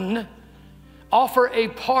pardon, offer a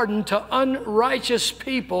pardon to unrighteous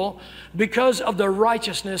people because of the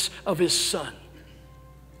righteousness of His Son.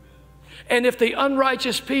 And if the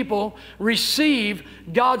unrighteous people receive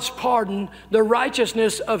God's pardon, the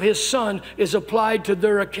righteousness of His Son is applied to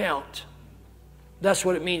their account. That's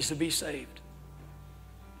what it means to be saved.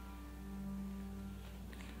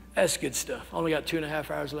 That's good stuff. Only got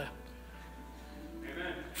 2.5 hours left.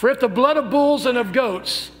 Amen. For if the blood of bulls and of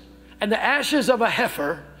goats and the ashes of a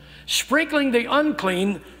heifer, sprinkling the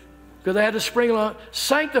unclean, because they had to sprinkle on,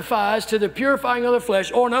 sanctifies to the purifying of the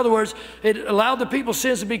flesh. Or in other words, it allowed the people's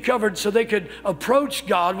sins to be covered so they could approach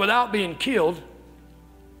God without being killed,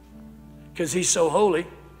 because He's so holy.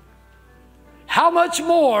 How much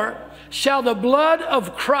more shall the blood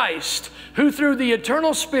of Christ, who through the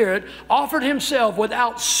eternal Spirit offered himself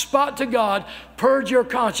without spot to God, purge your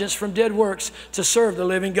conscience from dead works to serve the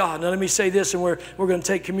living God. Now let me say this, and we're going to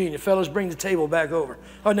take communion. Fellas, bring the table back over.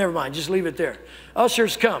 Oh, never mind. Just leave it there.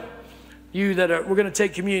 Ushers, come. You that are, we're going to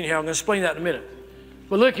take communion here. I'm going to explain that in a minute.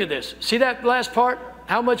 But look at this. See that last part?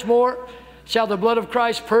 How much more shall the blood of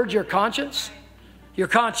Christ purge your conscience? Your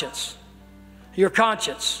conscience. Your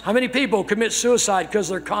conscience. How many people commit suicide because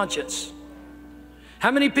of their conscience? How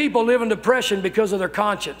many people live in depression because of their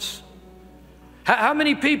conscience? How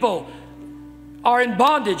many people are in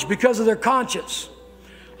bondage because of their conscience?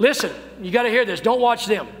 Listen, you got to hear this. Don't watch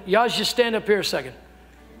them. You guys just stand up here a second.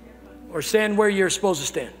 Or stand where you're supposed to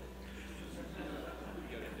stand.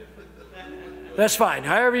 That's fine.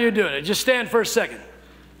 However you're doing it. Just stand for a second.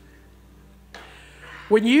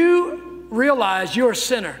 When you realize you're a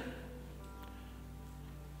sinner,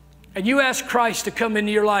 and you ask Christ to come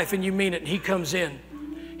into your life and you mean it, and he comes in,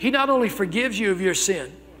 he not only forgives you of your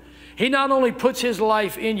sin, he not only puts his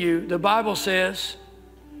life in you, the Bible says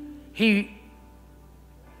he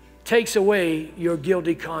takes away your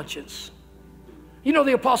guilty conscience. You know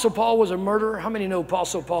the Apostle Paul was a murderer? How many know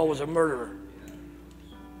Apostle Paul was a murderer?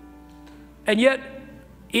 And yet,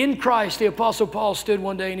 in Christ, the Apostle Paul stood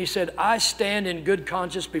one day and he said, I stand in good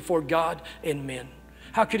conscience before God and men.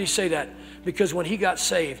 How could he say that? Because when he got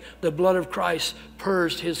saved, the blood of Christ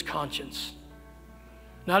purged his conscience.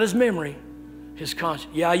 Not his memory, his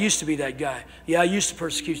conscience. Yeah, I used to be that guy. Yeah, I used to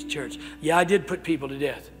persecute the church. Yeah, I did put people to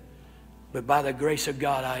death. But by the grace of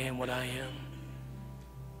God, I am what I am.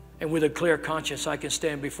 And with a clear conscience, I can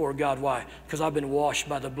stand before God. Why? Because I've been washed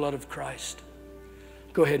by the blood of Christ.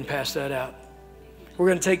 Go ahead and pass that out. We're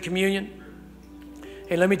going to take communion.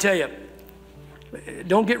 And let me tell you,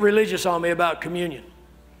 don't get religious on me about communion.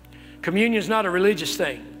 Communion is not a religious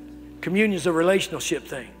thing. Communion is a relationship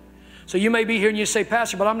thing. So you may be here and you say,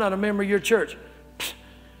 Pastor, but I'm not a member of your church.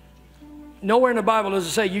 Nowhere in the Bible does it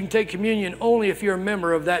say you can take communion only if you're a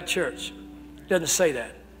member of that church. It doesn't say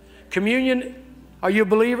that. Communion, are you a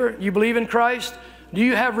believer? You believe in Christ? Do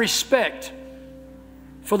you have respect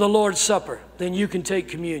for the Lord's Supper? Then you can take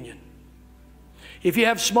communion. If you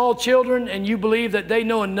have small children and you believe that they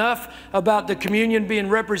know enough about the communion being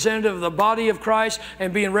representative of the body of Christ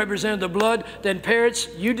and being representative of the blood, then parents,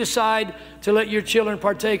 you decide to let your children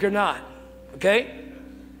partake or not. Okay?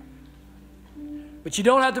 But you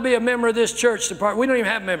don't have to be a member of this church to part. We don't even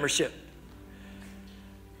have membership.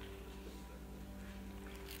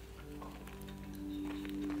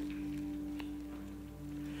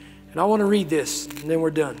 And I want to read this, and then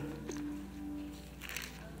we're done.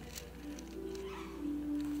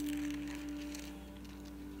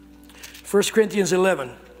 1 Corinthians 11.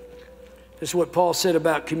 This is what Paul said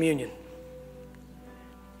about communion.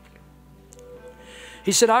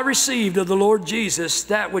 He said, I received of the Lord Jesus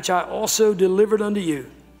that which I also delivered unto you,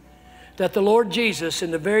 that the Lord Jesus,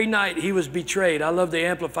 in the very night he was betrayed, I love the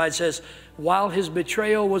Amplified, says, while his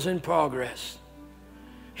betrayal was in progress,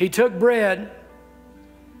 he took bread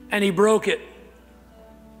and he broke it.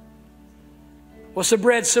 What's the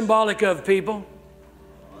bread symbolic of, people?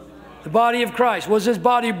 The body of Christ. Was his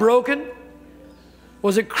body broken?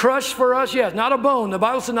 Was it crushed for us? Yes, not a bone. The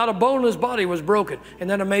Bible said not a bone in his body was broken. Isn't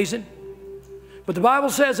that amazing? But the Bible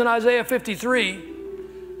says in Isaiah 53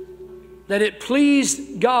 that it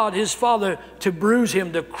pleased God, his Father, to bruise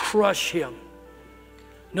him, to crush him.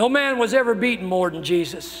 No man was ever beaten more than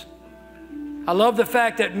Jesus. I love the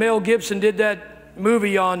fact that Mel Gibson did that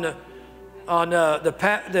movie on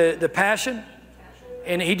the Passion,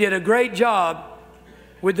 and he did a great job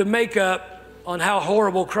with the makeup on how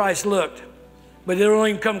horrible Christ looked. But it don't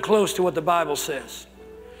even come close to what the Bible says.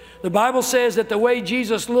 The Bible says that the way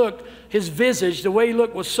Jesus looked, his visage, the way he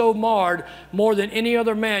looked was so marred more than any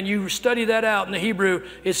other man. You study that out in the Hebrew,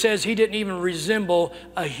 it says he didn't even resemble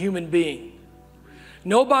a human being.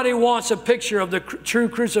 Nobody wants a picture of the true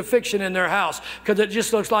crucifixion in their house because it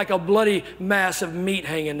just looks like a bloody mass of meat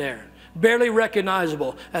hanging there, barely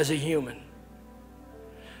recognizable as a human.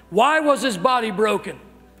 Why was his body broken?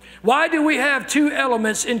 Why do we have two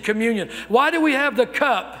elements in communion? Why do we have the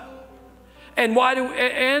cup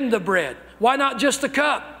and the bread? Why not just the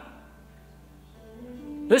cup?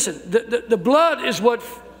 Listen, the blood is what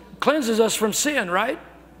cleanses us from sin, right?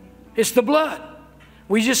 It's the blood.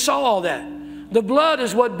 We just saw all that. The blood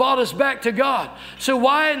is what brought us back to God. So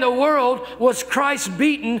why in the world was Christ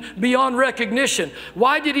beaten beyond recognition?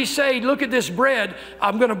 Why did he say, look at this bread,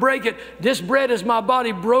 I'm going to break it. This bread is my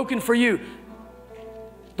body broken for you.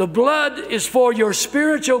 The blood is for your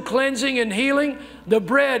spiritual cleansing and healing. The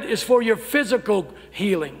bread is for your physical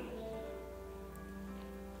healing.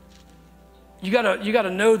 You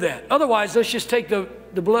gotta know that. Otherwise, let's just take the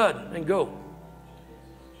blood and go.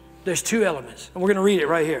 There's two elements, and we're going to read it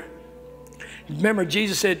right here. Remember,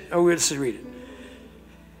 Jesus said, let's just read it.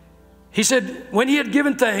 He said, when he had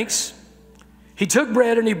given thanks, he took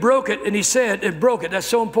bread and he broke it, and he said, and broke it. That's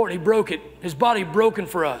so important. He broke it. His body broken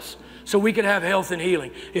for us so we could have health and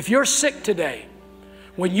healing. If you're sick today,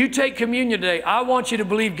 when you take communion today, I want you to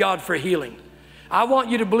believe God for healing. I want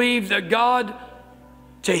you to believe that God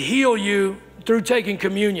to heal you through taking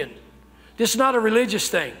communion. This is not a religious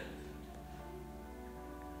thing.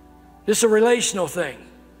 This is a relational thing.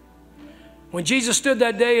 When Jesus stood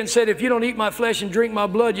that day and said, if you don't eat my flesh and drink my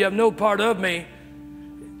blood, you have no part of me.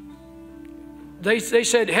 They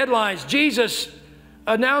said headlines, Jesus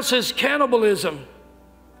announces cannibalism.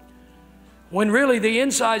 When really the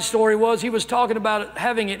inside story was he was talking about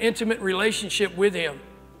having an intimate relationship with him.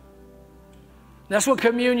 That's what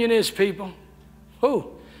communion is, people.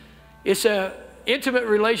 Oh, it's an intimate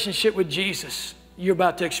relationship with Jesus you're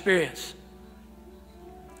about to experience.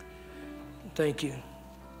 Thank you.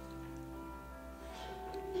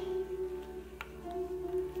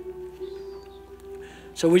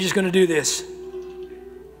 So we're just going to do this.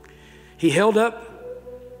 He held up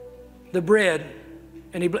the bread,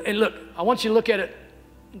 and look, I want you to look at it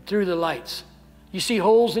through the lights. You see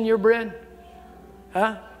holes in your bread?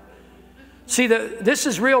 Huh? See, this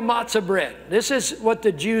is real matzah bread. This is what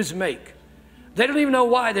the Jews make. They don't even know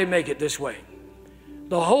why they make it this way.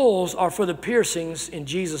 The holes are for the piercings in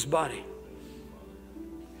Jesus' body.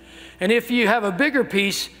 And if you have a bigger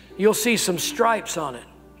piece, you'll see some stripes on it.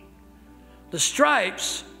 The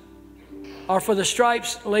stripes are for the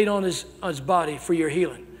stripes laid on his body for your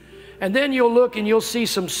healing. And then you'll look and you'll see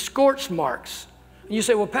some scorch marks. And you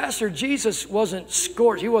say, well, Pastor, Jesus wasn't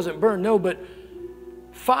scorched. He wasn't burned. No, but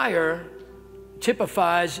fire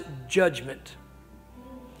typifies judgment.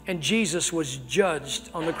 And Jesus was judged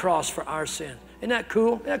on the cross for our sin. Isn't that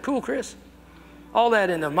cool? Isn't that cool, Chris? All that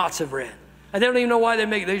in the matzah bread. And they don't even know why they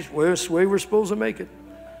make it. Well, that's the way we're supposed to make it.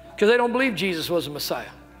 Because they don't believe Jesus was the Messiah.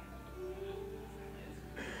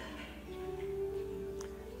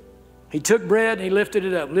 He took bread and he lifted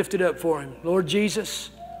it up for him. Lord Jesus,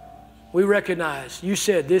 we recognize you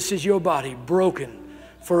said this is your body broken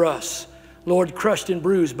for us. Lord, crushed and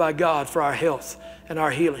bruised by God for our health and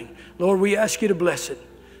our healing. Lord, we ask you to bless it.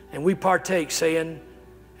 And we partake saying,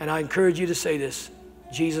 and I encourage you to say this,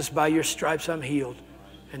 Jesus, by your stripes I'm healed.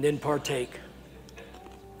 And then partake.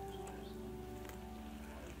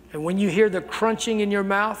 And when you hear the crunching in your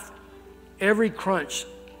mouth, every crunch,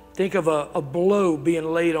 think of a blow being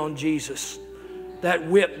laid on Jesus. That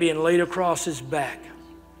whip being laid across his back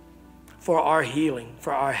for our healing,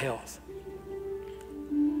 for our health.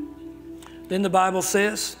 Then the Bible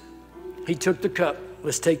says, he took the cup.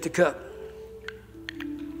 Let's take the cup.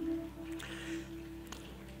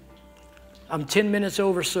 I'm 10 minutes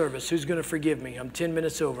over service. Who's going to forgive me? I'm 10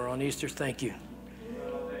 minutes over on Easter. Thank you.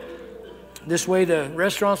 This way the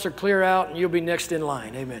restaurants are clear out and you'll be next in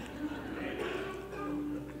line. Amen.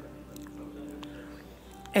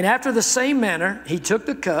 And after the same manner, he took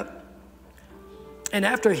the cup, and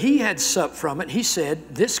after he had supped from it, he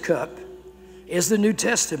said, this cup is the New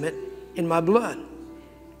Testament in my blood.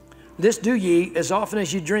 This do ye as often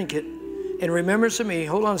as you drink it in remembrance of me.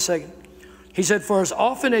 Hold on a second. He said, for as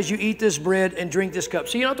often as you eat this bread and drink this cup.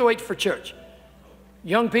 So you don't have to wait for church.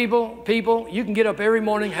 Young people, you can get up every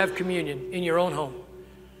morning, have communion in your own home.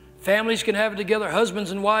 Families can have it together.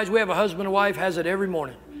 Husbands and wives, we have a husband and wife has it every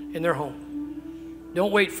morning in their home.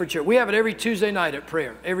 Don't wait for church. We have it every Tuesday night at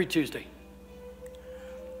prayer, every Tuesday.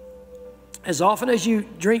 As often as you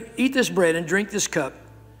eat this bread and drink this cup,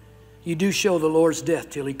 you do show the Lord's death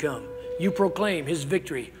till he come. You proclaim his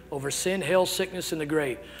victory over sin, hell, sickness, and the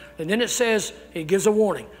grave. And then it says, it gives a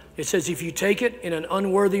warning. It says, if you take it in an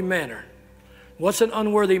unworthy manner. What's an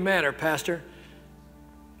unworthy manner, Pastor?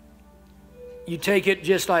 You take it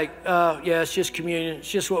just like, yeah, it's just communion. It's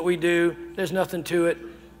just what we do. There's nothing to it.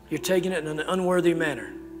 You're taking it in an unworthy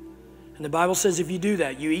manner. And the Bible says if you do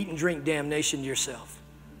that, you eat and drink damnation to yourself.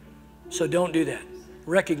 So don't do that.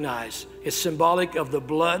 Recognize it's symbolic of the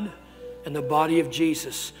blood and the body of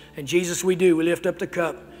Jesus. And Jesus, we lift up the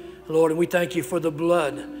cup, Lord, and we thank you for the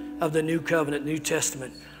blood of the new covenant, New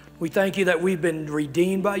Testament. We thank you that we've been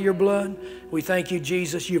redeemed by your blood. We thank you,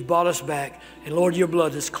 Jesus, you've bought us back. And Lord, your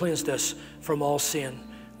blood has cleansed us from all sin.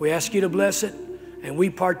 We ask you to bless it, and we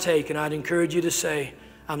partake. And I'd encourage you to say,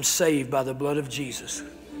 I'm saved by the blood of Jesus.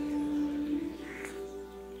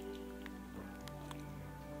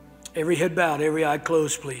 Every head bowed, every eye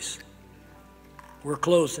closed, please. We're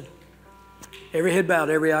closing. Every head bowed,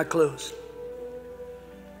 every eye closed.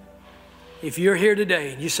 If you're here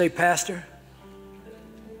today and you say, Pastor,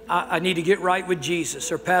 I need to get right with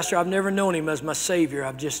Jesus. Or, Pastor, I've never known him as my Savior.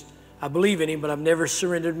 I believe in him, but I've never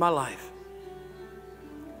surrendered my life.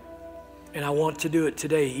 And I want to do it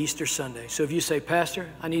today, Easter Sunday. So if you say, Pastor,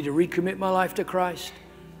 I need to recommit my life to Christ,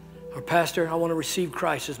 or Pastor, I want to receive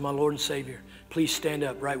Christ as my Lord and Savior, please stand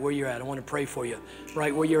up right where you're at. I want to pray for you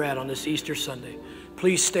right where you're at on this Easter Sunday.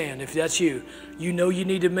 Please stand. If that's you, you know you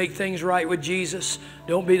need to make things right with Jesus.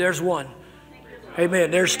 Don't be, there's one.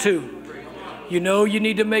 Amen. There's two. You know you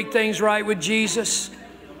need to make things right with Jesus.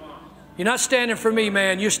 You're not standing for me,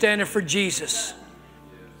 man. You're standing for Jesus.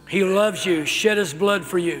 He loves you, shed his blood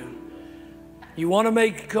for you. You want to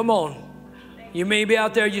make, come on. You may be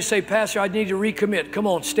out there, you say, Pastor, I need to recommit. Come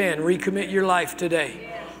on, stand, recommit your life today.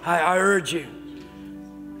 I urge you.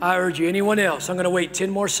 I urge you. Anyone else? I'm going to wait 10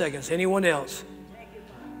 more seconds. Anyone else?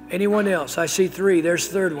 Anyone else? I see 3.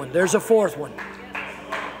 There's a 3rd one. There's a 4th one.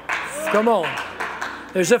 Come on.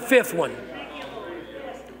 There's a 5th one.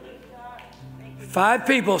 5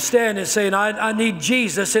 people standing saying, I need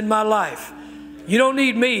Jesus in my life. You don't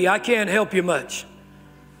need me. I can't help you much.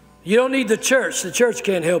 You don't need the church. The church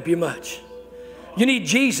can't help you much. You need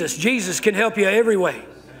Jesus. Jesus can help you every way.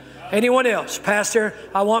 Anyone else? Pastor,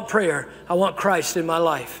 I want prayer. I want Christ in my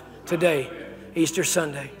life today, Easter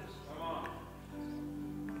Sunday.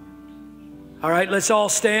 All right, let's all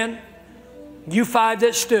stand. You 5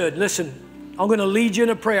 that stood, listen, I'm going to lead you in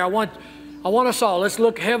a prayer. I want us all, let's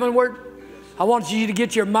look heavenward. I want you to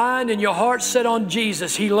get your mind and your heart set on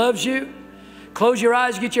Jesus. He loves you. Close your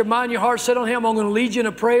eyes, get your mind and your heart set on him. I'm going to lead you in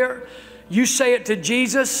a prayer. You say it to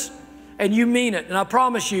Jesus and you mean it. And I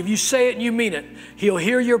promise you, if you say it and you mean it, he'll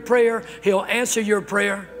hear your prayer. He'll answer your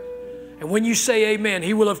prayer. And when you say amen,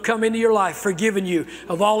 he will have come into your life, forgiven you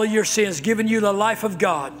of all of your sins, given you the life of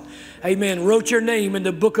God. Amen. Wrote your name in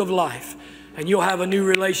the book of life. And you'll have a new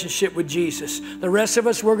relationship with Jesus. The rest of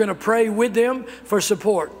us, we're going to pray with them for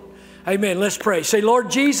support. Amen. Let's pray. Say, Lord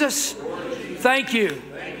Jesus, thank you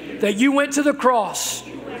that you went to the cross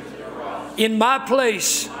in my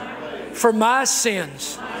place for my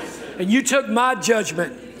sins. And you took my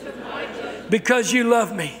judgment because you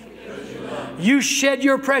love me. You shed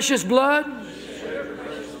your precious blood.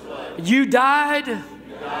 You died.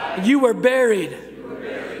 You were buried.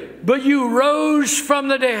 But you rose from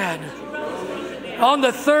the dead on the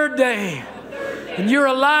 3rd day. And you're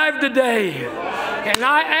alive today. And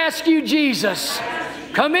I ask you, Jesus,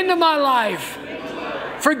 come into my life.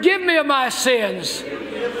 Forgive me of my sins.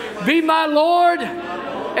 Be my Lord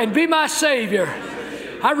and be my Savior.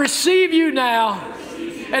 I receive you now,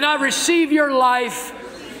 and I receive your life,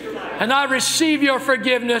 and I receive your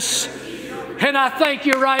forgiveness, and I thank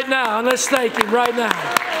you right now. And let's thank him right now.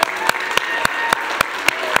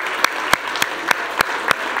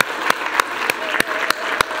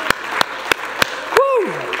 Woo!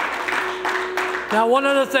 Now, one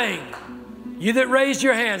other thing. You that raised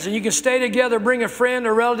your hands, and you can stay together, bring a friend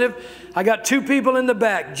or relative. I got 2 people in the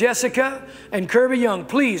back, Jessica and Kirby Young.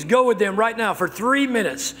 Please go with them right now for 3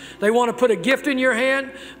 minutes. They want to put a gift in your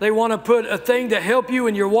hand. They want to put a thing to help you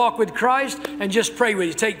in your walk with Christ and just pray with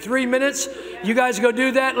you. Take 3 minutes. You guys go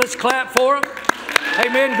do that. Let's clap for them.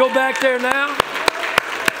 Amen. Go back there now.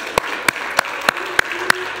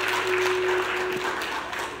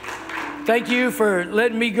 Thank you for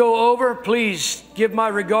letting me go over. Please give my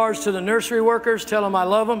regards to the nursery workers. Tell them I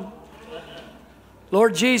love them.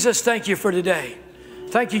 Lord Jesus, thank you for today.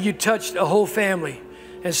 Thank you, you touched a whole family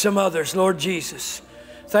and some others, Lord Jesus.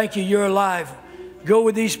 Thank you, you're alive. Go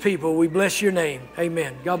with these people. We bless your name.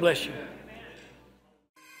 Amen. God bless you.